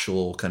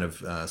actual kind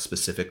of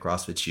specific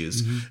CrossFit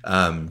shoes.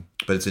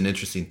 But it's an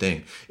interesting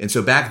thing. And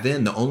so back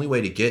then, the only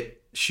way to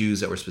get shoes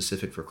that were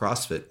specific for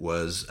CrossFit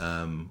was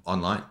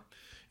online.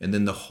 And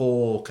then the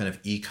whole kind of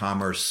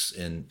e-commerce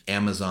and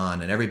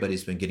Amazon, and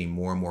everybody's been getting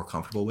more and more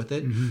comfortable with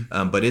it.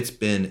 But it's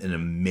been an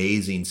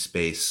amazing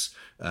space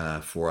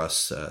for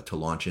us to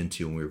launch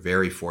into. And we were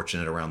very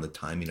fortunate around the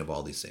timing of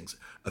all these things.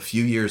 A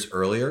few years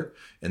earlier,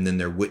 and then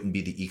there wouldn't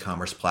be the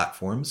e-commerce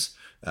platforms.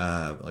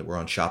 Like we're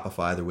on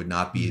Shopify, there would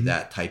not be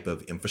that type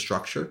of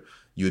infrastructure.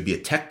 You would be a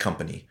tech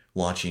company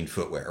launching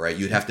footwear, right?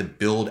 You'd have to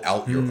build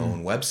out your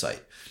own website.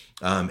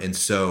 And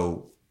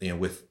so,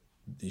 with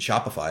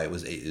Shopify, it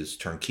was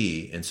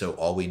turnkey, and so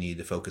all we needed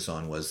to focus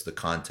on was the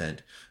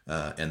content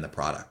and the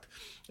product,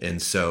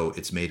 and so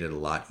it's made it a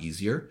lot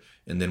easier.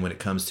 And then when it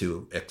comes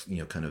to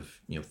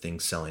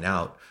things selling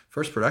out,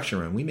 first production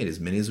run, we made as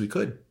many as we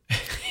could.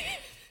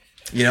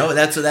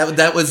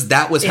 That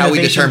was how we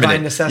determined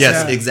it. Necessity.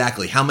 Yes,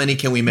 exactly. How many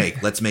can we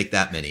make? Let's make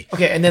that many.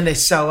 Okay, and then they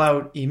sell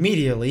out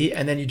immediately,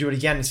 and then you do it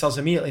again, and it sells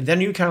immediately. And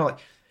then you kind of like.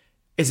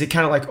 Is it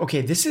kind of like,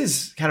 okay, this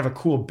is kind of a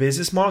cool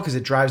business model because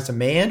it drives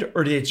demand,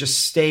 or did it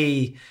just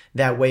stay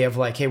that way of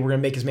like, hey, we're going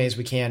to make as many as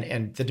we can,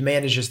 and the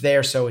demand is just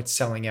there, so it's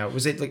selling out?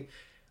 Was it like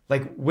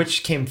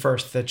which came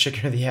first, the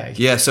chicken or the egg?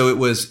 Yeah, so it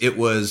was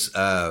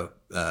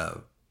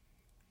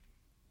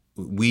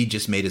we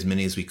just made as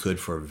many as we could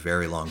for a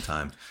very long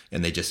time,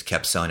 and they just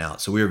kept selling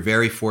out. So we were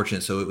very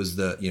fortunate. So it was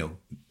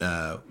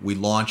we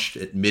launched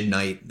at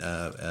midnight,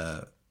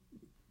 the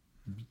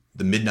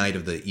midnight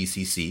of the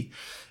ECC.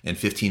 And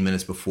 15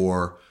 minutes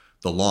before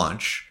the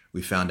launch,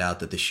 we found out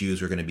that the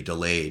shoes were going to be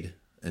delayed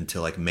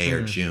until like May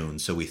or June.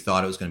 So we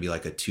thought it was going to be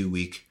like a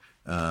 2-week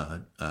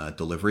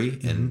delivery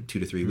in 2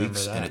 to 3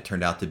 weeks. And it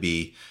turned out to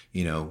be,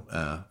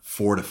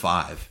 4 to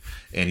 5.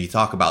 And you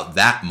talk about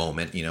that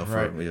moment,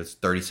 for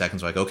 30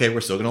 seconds, like, okay, we're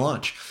still going to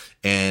launch.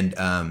 And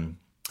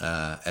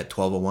at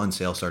 12:01,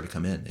 sales started to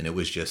come in. And it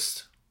was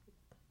just,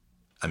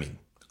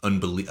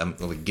 unbelievable.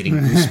 I'm like getting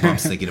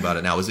goosebumps thinking about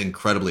it now. It was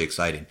incredibly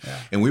exciting. Yeah.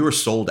 And we were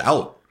sold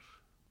out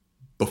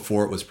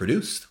before it was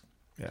produced.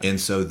 Yeah. And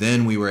so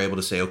then we were able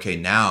to say, okay,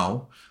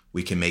 now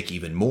we can make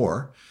even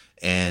more.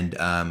 And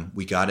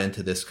we got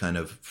into this kind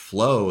of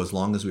flow. As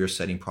long as we were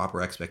setting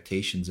proper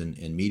expectations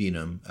and meeting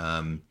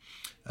them,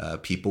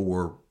 people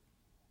were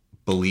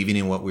believing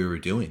in what we were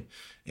doing.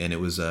 And it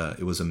was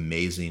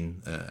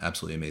amazing,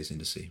 absolutely amazing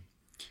to see.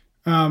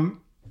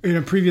 In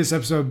a previous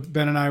episode,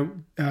 Ben and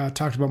I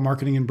talked about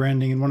marketing and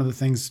branding. And one of the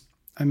things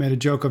I made a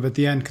joke of at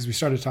the end, because we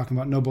started talking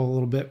about NOBULL a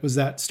little bit, was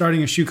that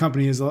starting a shoe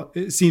company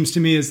it seems to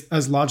me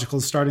as logical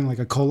as starting like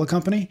a cola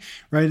company,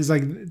 right? It's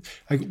like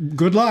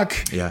good luck,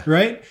 yeah.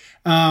 Right?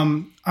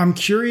 I'm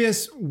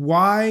curious,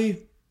 why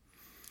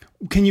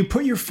can you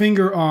put your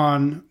finger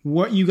on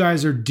what you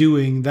guys are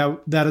doing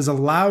that has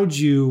allowed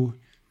you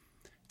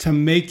to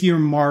make your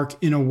mark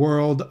in a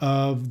world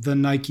of the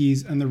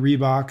Nikes and the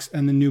Reeboks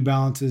and the New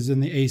Balances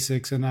and the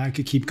Asics, and I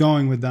could keep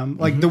going with them.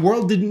 Like the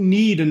world didn't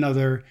need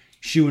another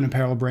shoe and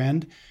apparel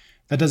brand.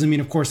 That doesn't mean,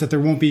 of course, that there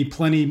won't be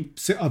plenty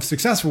of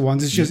successful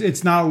ones. It's just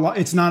it's not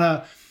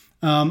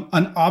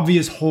an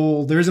obvious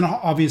hole. There isn't an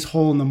obvious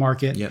hole in the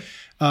market. Yep.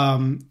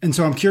 And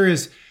so I'm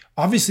curious.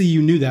 Obviously,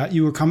 you knew that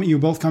you were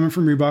both coming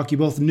from Reebok. You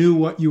both knew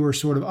what you were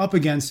sort of up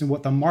against and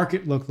what the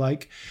market looked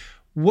like.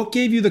 What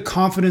gave you the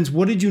confidence?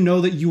 What did you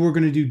know that you were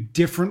going to do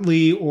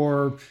differently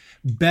or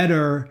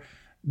better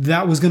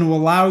that was going to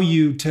allow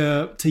you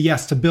to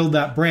build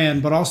that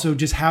brand, but also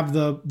just have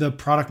the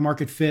product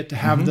market fit, to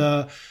have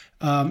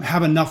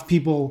have enough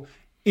people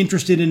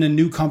interested in a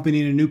new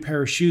company and a new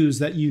pair of shoes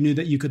that you knew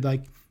that you could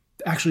like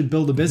actually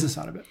build a business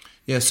out of it?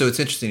 Yeah, so it's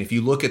interesting. If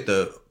you look at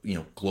the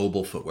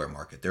global footwear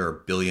market, there are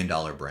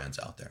billion-dollar brands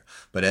out there.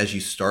 But as you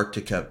start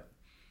to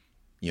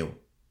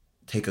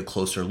take a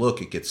closer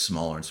look, it gets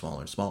smaller and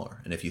smaller and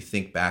smaller. And if you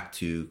think back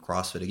to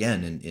CrossFit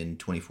again in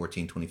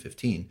 2014,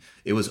 2015,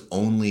 it was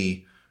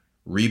only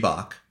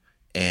Reebok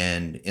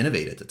and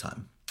Innovate at the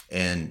time.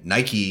 And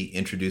Nike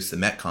introduced the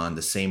Metcon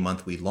the same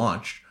month we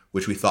launched,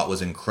 which we thought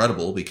was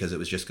incredible because it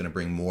was just going to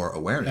bring more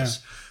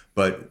awareness. Yeah.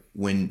 But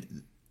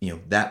when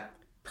that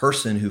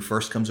person who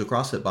first comes to a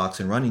CrossFit box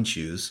in running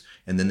shoes,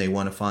 and then they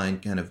want to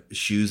find kind of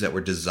shoes that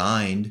were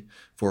designed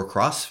for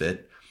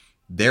CrossFit,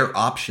 their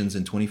options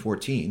in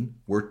 2014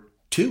 were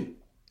two.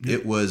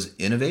 It was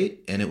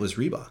Innovate and it was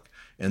Reebok.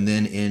 And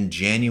then in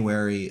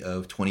January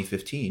of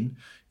 2015,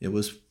 it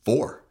was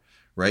 4,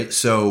 right?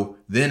 So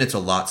then it's a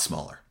lot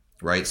smaller,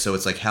 right? So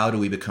it's like, how do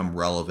we become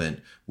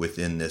relevant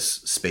within this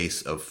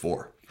space of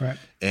 4? Right.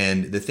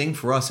 And the thing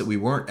for us that we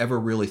weren't ever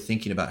really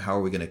thinking about how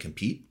are we going to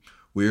compete.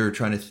 We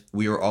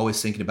were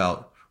always thinking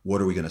about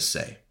what are we going to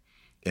say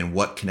and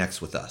what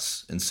connects with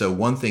us. And so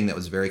one thing that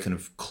was very kind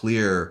of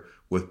clear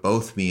with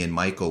both me and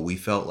Michael, we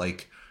felt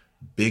like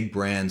big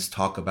brands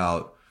talk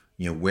about,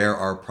 wear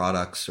our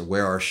products or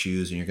wear our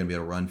shoes and you're going to be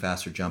able to run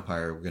faster, jump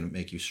higher. We're going to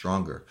make you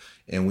stronger.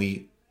 And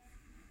we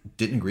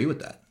didn't agree with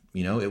that.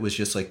 It was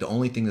just like the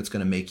only thing that's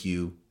going to make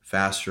you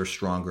faster,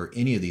 stronger,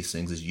 any of these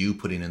things is you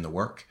putting in the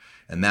work.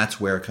 And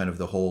that's where kind of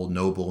the whole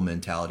NOBULL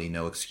mentality,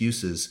 no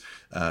excuses,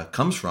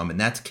 comes from. And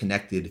that's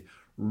connected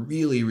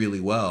really, really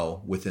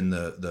well within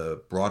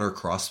the broader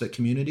CrossFit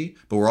community.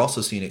 But we're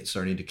also seeing it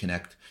starting to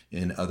connect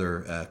in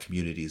other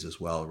communities as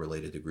well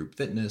related to group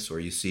fitness,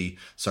 or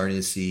starting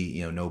to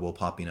see NOBULL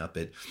popping up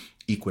at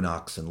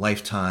Equinox and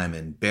Lifetime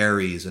and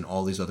Barry's and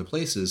all these other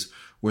places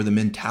where the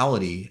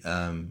mentality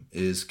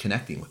is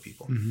connecting with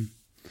people.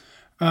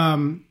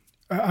 Mm-hmm.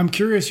 I'm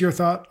curious your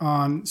thought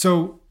on,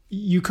 so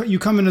you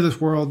come into this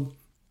world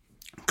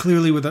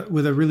clearly with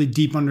a really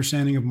deep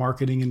understanding of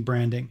marketing and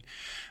branding.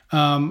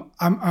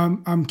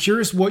 I'm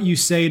curious what you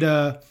say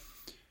to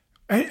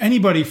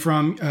anybody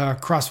from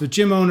CrossFit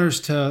gym owners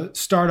to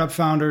startup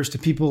founders to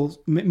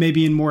people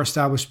maybe in more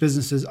established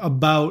businesses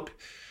about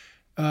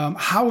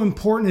how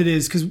important it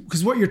is,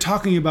 because what you're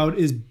talking about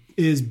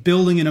is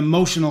building an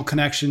emotional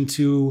connection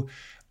to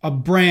a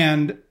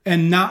brand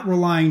and not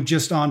relying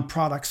just on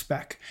product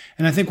spec.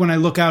 And I think when I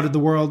look out at the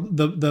world,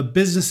 the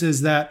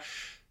businesses that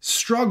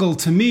struggle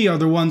to me are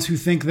the ones who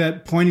think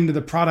that pointing to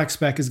the product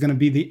spec is going to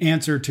be the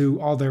answer to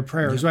all their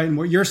prayers, right? And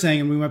what you're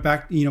saying, and we went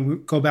back, we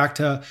go back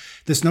to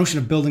this notion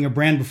of building a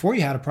brand before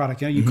you had a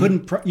product. You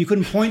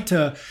couldn't point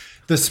to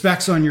the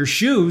specs on your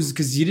shoes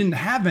because you didn't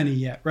have any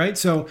yet, right?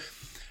 So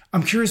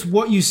I'm curious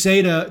what you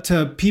say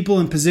to people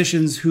in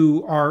positions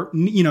who are,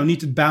 need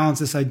to balance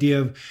this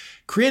idea of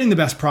creating the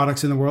best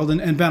products in the world.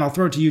 And Ben, I'll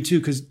throw it to you too,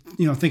 because,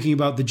 thinking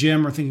about the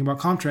gym or thinking about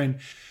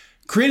CompTrain,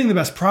 creating the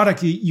best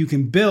product you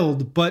can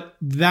build, but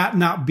that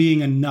not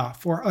being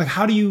enough. Or like,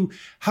 how do you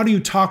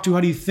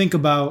think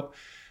about,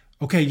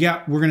 okay,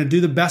 yeah, we're going to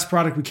do the best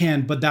product we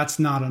can, but that's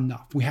not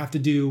enough. We have to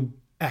do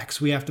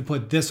X. We have to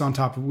put this on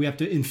top of it. We have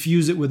to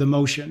infuse it with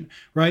emotion,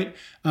 right?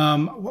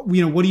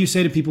 What do you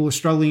say to people who are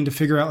struggling to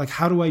figure out, like,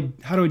 how do I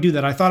do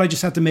that? I thought I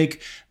just had to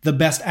make the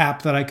best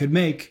app that I could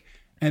make,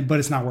 but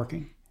it's not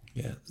working.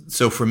 Yeah.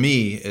 So for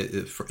me,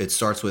 it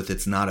starts with,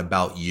 it's not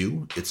about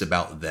you, it's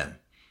about them,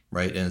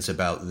 right? And it's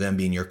about them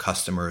being your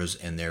customers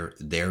and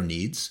their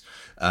needs,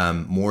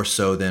 more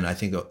so than I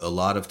think a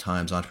lot of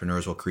times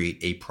entrepreneurs will create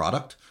a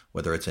product,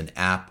 whether it's an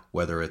app,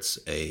 whether it's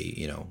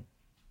a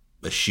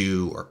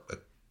shoe or a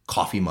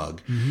coffee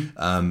mug,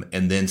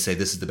 and then say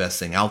this is the best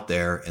thing out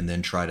there, and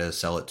then try to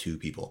sell it to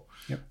people,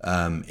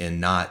 and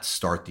not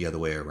start the other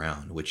way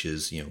around, which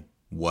is,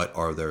 what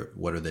are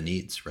the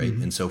needs, right?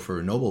 And so for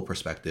a NOBULL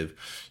perspective,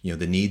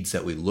 the needs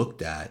that we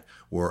looked at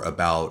were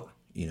about,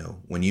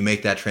 when you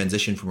make that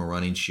transition from a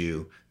running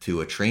shoe to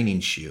a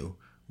training shoe,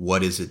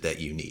 what is it that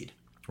you need,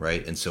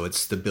 right? And so it's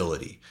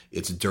stability,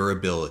 it's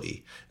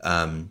durability,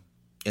 and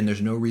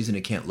there's no reason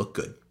it can't look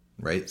good,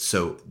 right?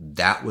 So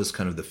that was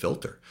kind of the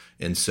filter.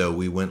 And so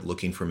we went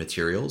looking for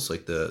materials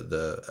like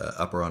the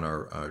upper on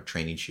our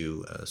training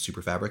shoe,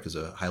 super fabric is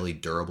a highly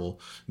durable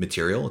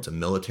material. It's a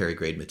military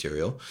grade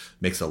material.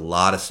 Makes a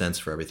lot of sense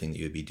for everything that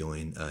you'd be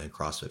doing in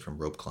CrossFit, from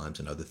rope climbs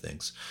and other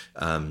things.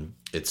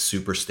 It's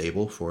super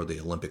stable for the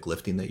Olympic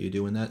lifting that you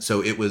do in that.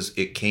 So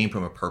it came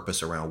from a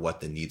purpose around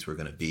what the needs were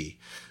going to be.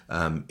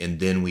 And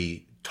then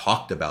we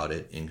talked about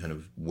it in kind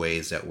of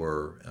ways that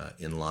were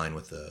in line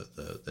with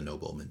the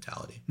NOBULL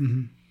mentality.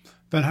 Mm-hmm.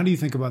 Ben, how do you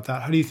think about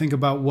that? How do you think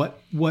about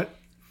what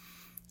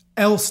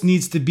else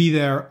needs to be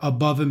there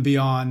above and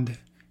beyond?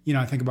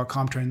 I think about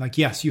comp training. Like,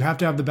 yes, you have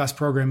to have the best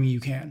programming you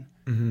can.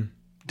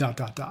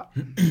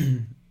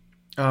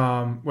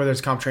 Whether it's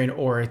comp training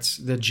or it's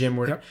the gym,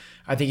 where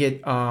I think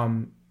it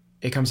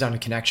comes down to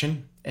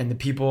connection, and the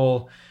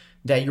people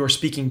that you're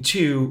speaking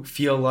to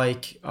feel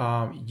like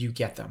you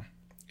get them.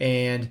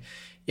 And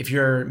if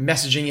you're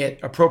messaging it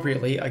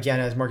appropriately,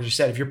 again, as Marcus just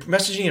said, if you're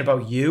messaging it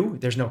about you,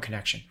 there's no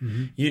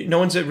connection. No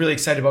one's really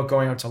excited about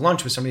going out to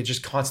lunch with somebody that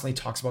just constantly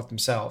talks about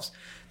themselves.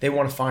 They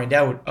want to find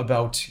out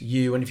about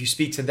you. And if you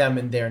speak to them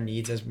and their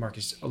needs, as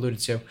Marcus alluded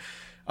to,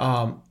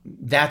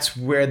 that's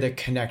where the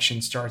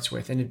connection starts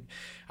with. And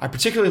I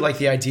particularly like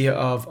the idea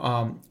of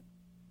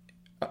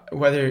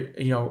whether,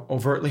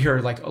 overtly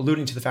or like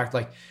alluding to the fact,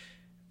 like,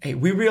 hey,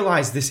 we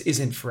realize this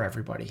isn't for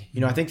everybody.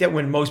 I think that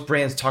when most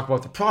brands talk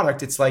about the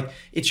product, it's like,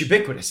 it's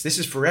ubiquitous. This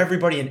is for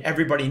everybody and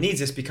everybody needs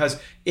this because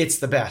it's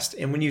the best.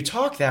 And when you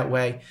talk that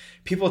way,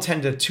 people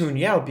tend to tune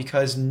you out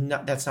because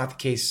that's not the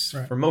case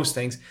for most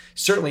things,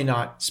 certainly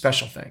not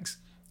special things.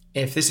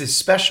 If this is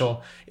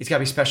special, it's got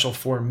to be special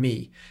for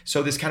me.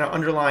 So this kind of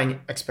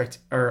underlying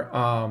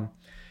kind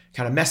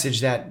of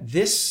message that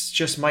this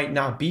just might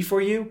not be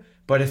for you,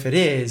 but if it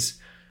is,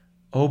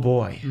 oh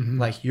boy,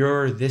 like you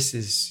are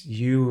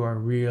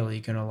really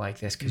going to like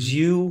this because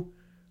you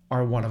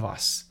are one of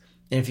us.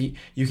 And if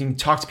you can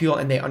talk to people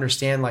and they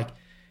understand like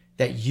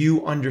that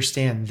you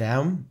understand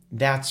them,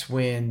 that's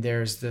when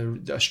there's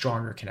a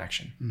stronger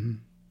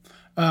connection.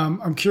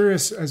 I'm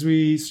curious, as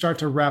we start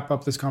to wrap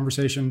up this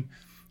conversation,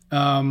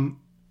 what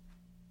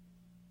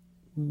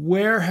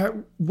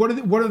have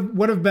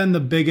been the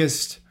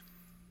biggest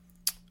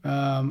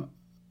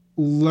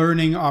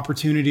learning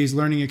opportunities,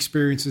 learning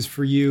experiences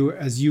for you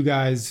as you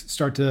guys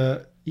start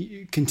to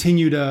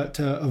continue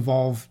to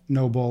evolve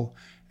NOBULL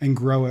and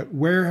grow it?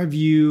 Where have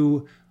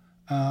you,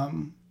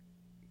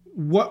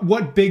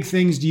 what big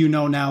things do you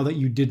know now that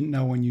you didn't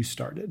know when you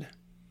started?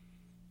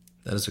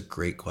 That is a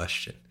great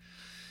question.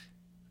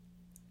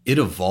 It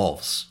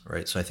evolves,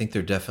 right? So I think there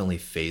are definitely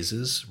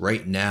phases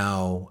right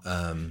now.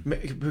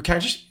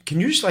 Can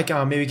you just like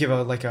maybe give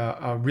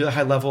a really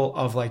high level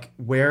of like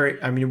where,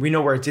 we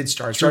know where it did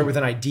start. It started with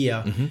an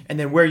idea and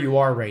then where you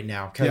are right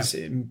now, because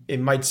it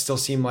might still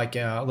seem like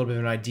a little bit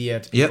of an idea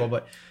to people,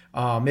 but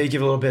maybe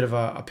give a little bit of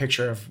a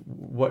picture of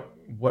what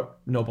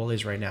NOBULL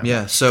is right now.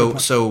 Yeah.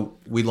 So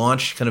we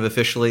launched kind of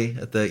officially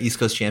at the East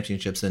Coast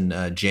Championships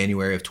in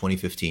January of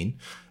 2015.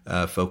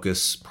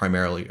 Focus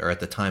primarily, or at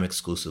the time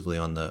exclusively,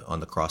 on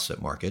the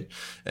CrossFit market.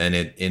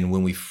 And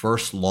when we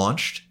first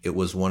launched, it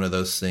was one of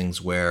those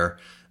things where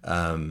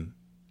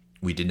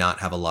we did not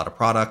have a lot of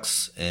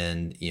products,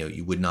 and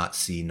you would not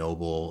see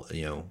NOBULL.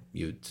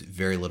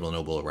 Very little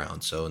NOBULL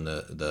around. So in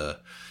the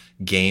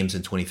games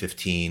in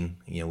 2015,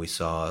 we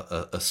saw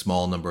a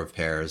small number of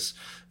pairs.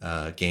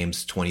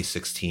 Games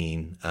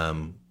 2016,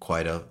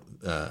 quite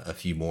a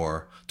few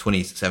more.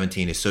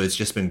 2017, so it's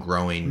just been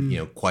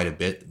growing, quite a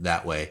bit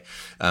that way.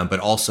 But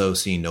also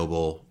seeing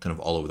NOBULL kind of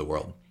all over the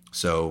world.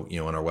 So,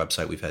 on our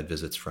website, we've had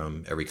visits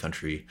from every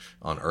country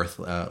on earth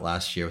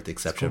last year, with the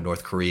exception of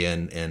North Korea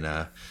and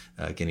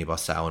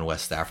Guinea-Bissau and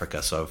West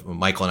Africa. So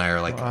Michael and I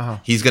are like,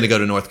 he's going to go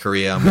to North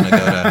Korea. I'm going to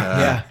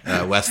go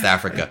to West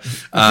Africa.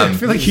 I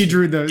feel like he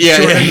drew the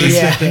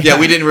Yeah,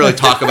 we didn't really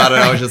talk about it.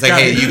 I was just like,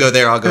 hey, you go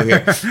there, I'll go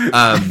here.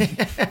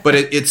 But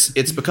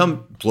it's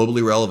become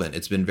globally relevant.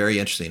 It's been very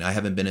interesting. I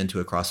haven't been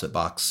into a CrossFit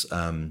box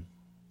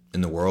in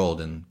the world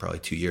in probably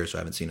 2 years. So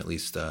I haven't seen at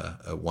least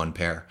one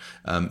pair.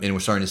 And we're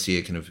starting to see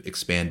it kind of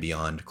expand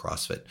beyond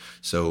CrossFit.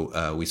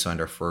 So we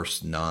signed our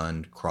first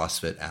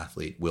non-CrossFit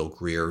athlete, Will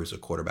Greer, who's a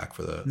quarterback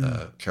for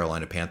the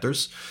Carolina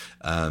Panthers,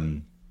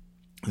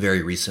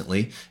 very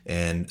recently,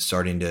 and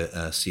starting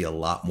to see a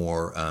lot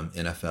more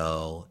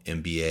NFL,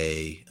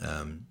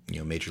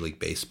 NBA, Major League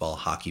Baseball,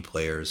 hockey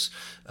players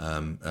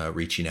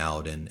reaching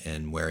out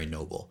and wearing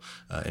NOBULL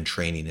and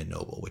training in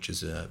NOBULL, which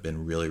has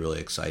been really, really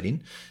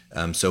exciting.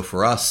 So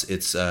for us,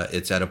 it's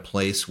at a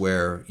place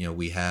where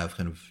we have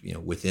kind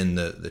of within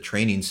the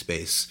training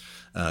space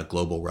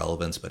global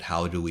relevance, but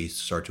how do we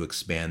start to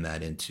expand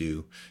that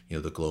into,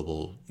 the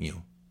global,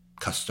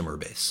 customer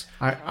base?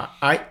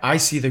 I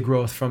see the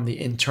growth from the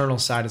internal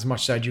side as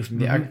much as I do from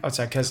the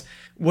outside, because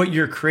what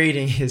you're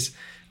creating is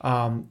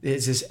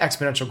this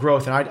exponential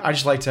growth. And I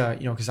just like to,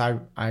 because I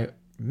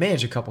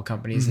manage a couple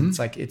companies, and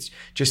it's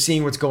just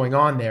seeing what's going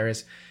on there.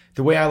 Is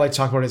the way I like to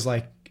talk about it is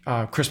like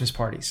Christmas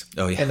parties.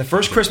 Oh yeah. And the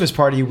first Christmas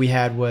party we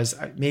had was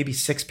maybe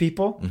 6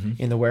 people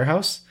in the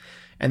warehouse.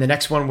 And the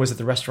next one was at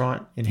the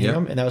restaurant in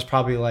Hingham, and that was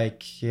probably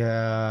like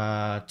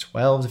 12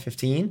 to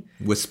 15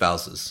 with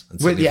spouses.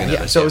 So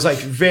it was like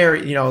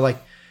very,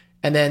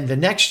 and then the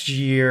next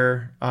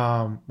year,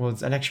 was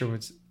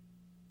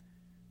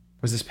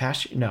this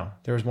past year? No,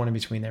 there was one in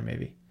between there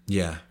maybe.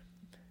 Yeah,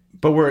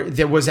 but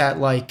there was at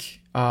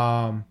like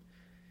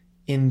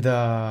in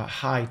the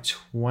high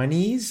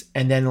 20s,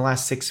 and then the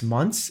last 6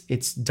 months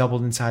it's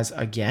doubled in size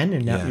again,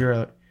 and now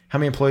you're how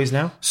many employees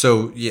now?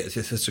 So yeah,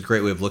 that's a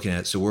great way of looking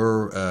at it. So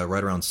we're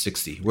right around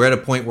 60. We're at a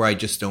point where I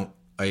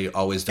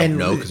always don't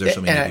know because there's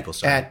so many people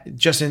starting.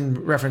 Just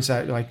in reference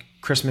that like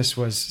Christmas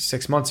was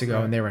 6 months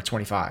ago, and they were at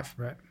 25.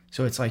 Right.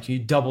 So it's like you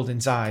doubled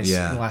in size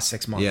in the last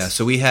 6 months. Yeah.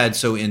 So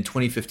in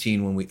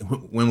 2015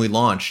 when we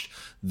launched,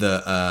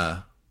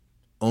 the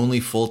only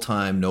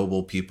full-time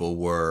Noble people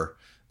were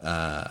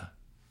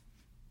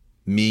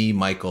me,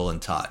 Michael,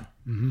 and Todd.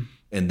 Mm-hmm.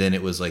 And then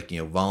it was like,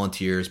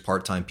 volunteers,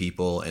 part-time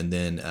people. And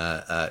then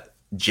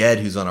Jed,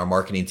 who's on our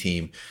marketing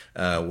team,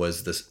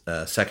 was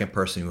the second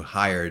person who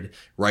hired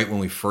right when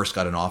we first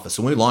got an office.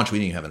 So when we launched, we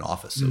didn't even have an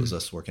office. It was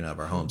us working out of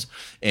our homes.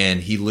 And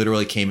he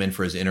literally came in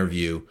for his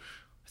interview,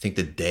 I think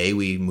the day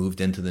we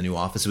moved into the new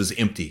office. It was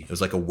empty. It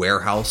was like a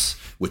warehouse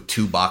with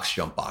 2 box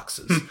jump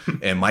boxes.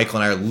 And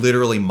Michael and I are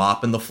literally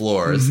mopping the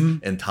floors,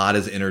 and Todd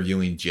is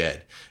interviewing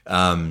Jed.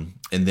 And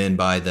then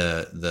by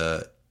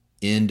the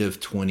end of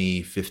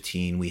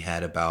 2015, we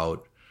had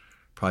about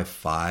probably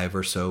 5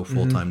 or so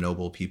full-time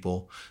Noble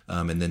people,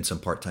 and then some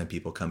part-time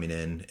people coming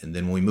in. And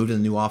then when we moved to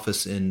the new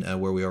office in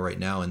where we are right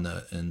now in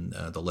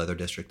the Leather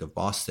District of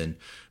Boston,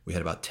 we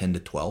had about 10 to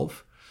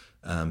 12.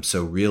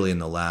 So really in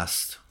the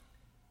last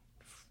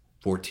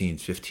 14,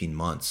 15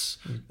 months,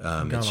 it's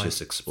like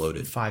just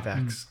exploded.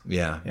 5x.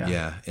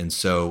 Yeah. And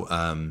so,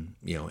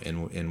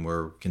 and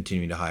we're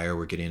continuing to hire.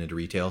 We're getting into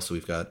retail. So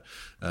we've got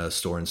a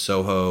store in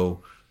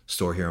Soho,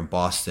 store here in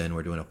Boston.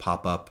 We're doing a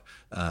pop-up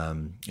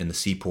in the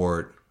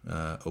Seaport,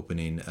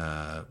 opening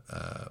a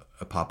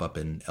pop-up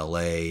in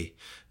LA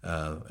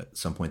at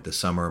some point this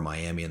summer,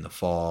 Miami in the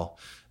fall.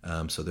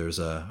 So there's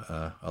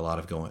a lot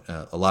of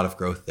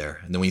growth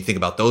there. And then when you think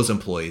about those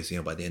employees,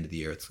 by the end of the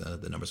year, it's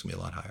the number's gonna be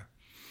a lot higher.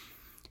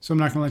 So I'm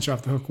not gonna let you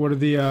off the hook. What are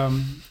the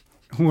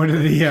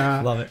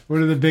Love it. What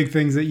are the big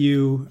things that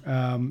you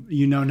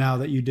now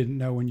that you didn't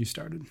know when you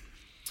started?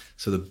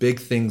 So the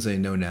big things I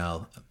know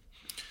now.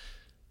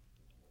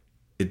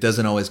 It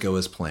doesn't always go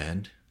as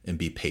planned, and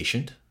be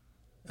patient.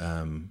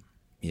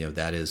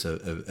 That is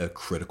a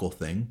critical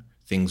thing.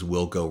 Things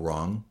will go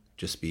wrong.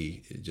 Just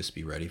be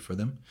ready for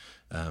them.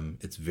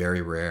 It's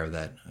very rare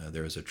that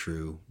there is a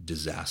true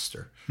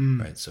disaster,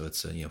 right? So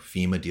it's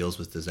FEMA deals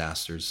with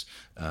disasters.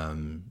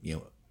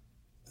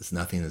 It's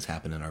nothing that's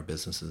happened in our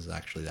business is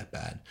actually that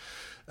bad.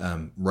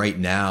 Right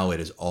now,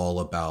 it is all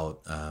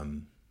about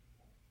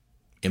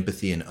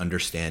empathy and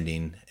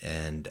understanding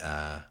and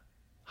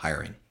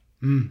hiring.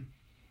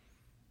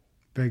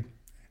 Big.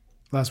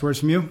 Last words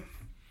from you?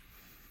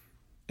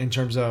 In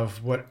terms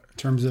of what? In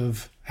terms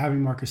of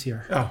having Marcus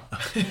here. Oh. I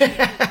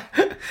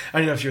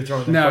didn't know if you were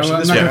throwing the question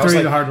this way. No, I'm not going to throw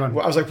you the hard one.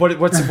 I was like, what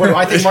do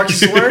I think Marcus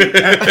has learned?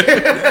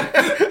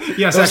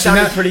 Yes, that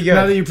sounded pretty good.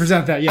 Now that you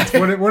present that, yes.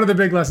 What are the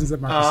big lessons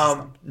that Marcus has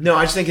learned? No,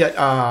 I just think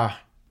that,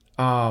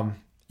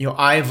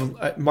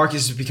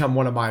 Marcus has become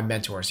one of my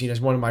mentors.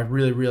 He's one of my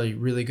really, really,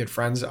 really good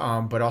friends,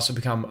 but also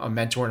become a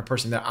mentor and a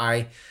person that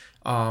I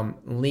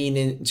lean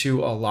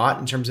into a lot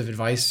in terms of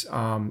advice,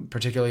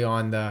 particularly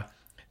on the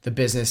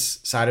business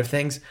side of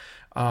things.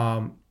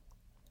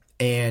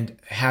 And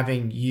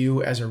having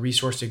you as a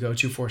resource to go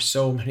to for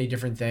so many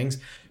different things,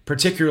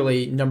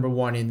 particularly number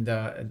one in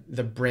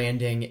the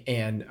branding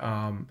and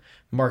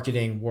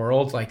marketing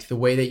world, like the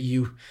way that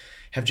you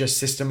have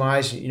just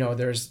systemized,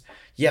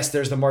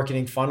 there's the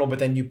marketing funnel, but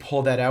then you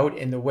pull that out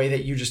in the way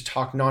that you just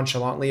talk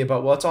nonchalantly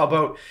about, well, it's all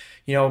about,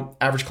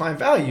 average client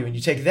value. And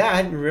you take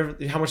that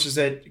and how much does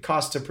it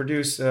cost to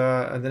produce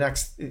the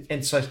next,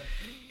 and so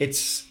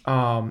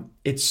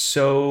it's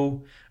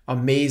so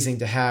amazing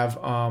to have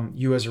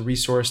you as a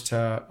resource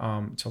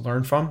to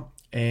learn from.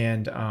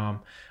 And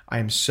I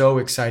am so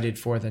excited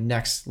for the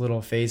next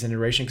little phase and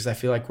iteration, because I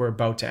feel like we're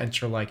about to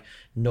enter like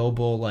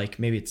Noble, like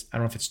maybe I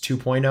don't know if it's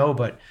 2.0,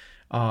 but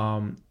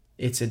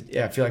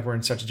I feel like we're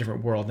in such a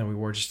different world than we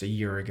were just a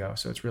year ago.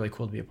 So it's really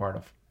cool to be a part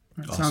of.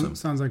 Right. Awesome.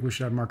 Sounds like we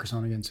should have Marcus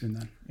on again soon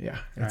then. Yeah.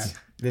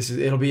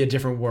 It'll be a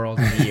different world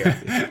in a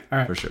year. All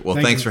right. For sure. Well,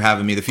 thanks for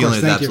having me. The feeling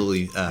is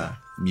absolutely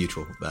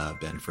mutual,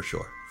 Ben, for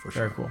sure.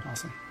 Very cool.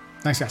 Awesome.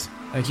 Thanks, guys.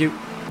 Thank you.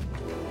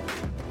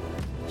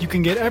 You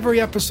can get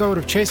every episode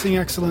of Chasing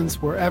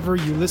Excellence wherever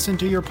you listen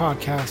to your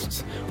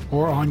podcasts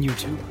or on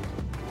YouTube.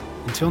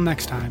 Until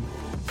next time,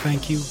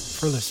 Thank you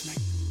for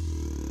listening.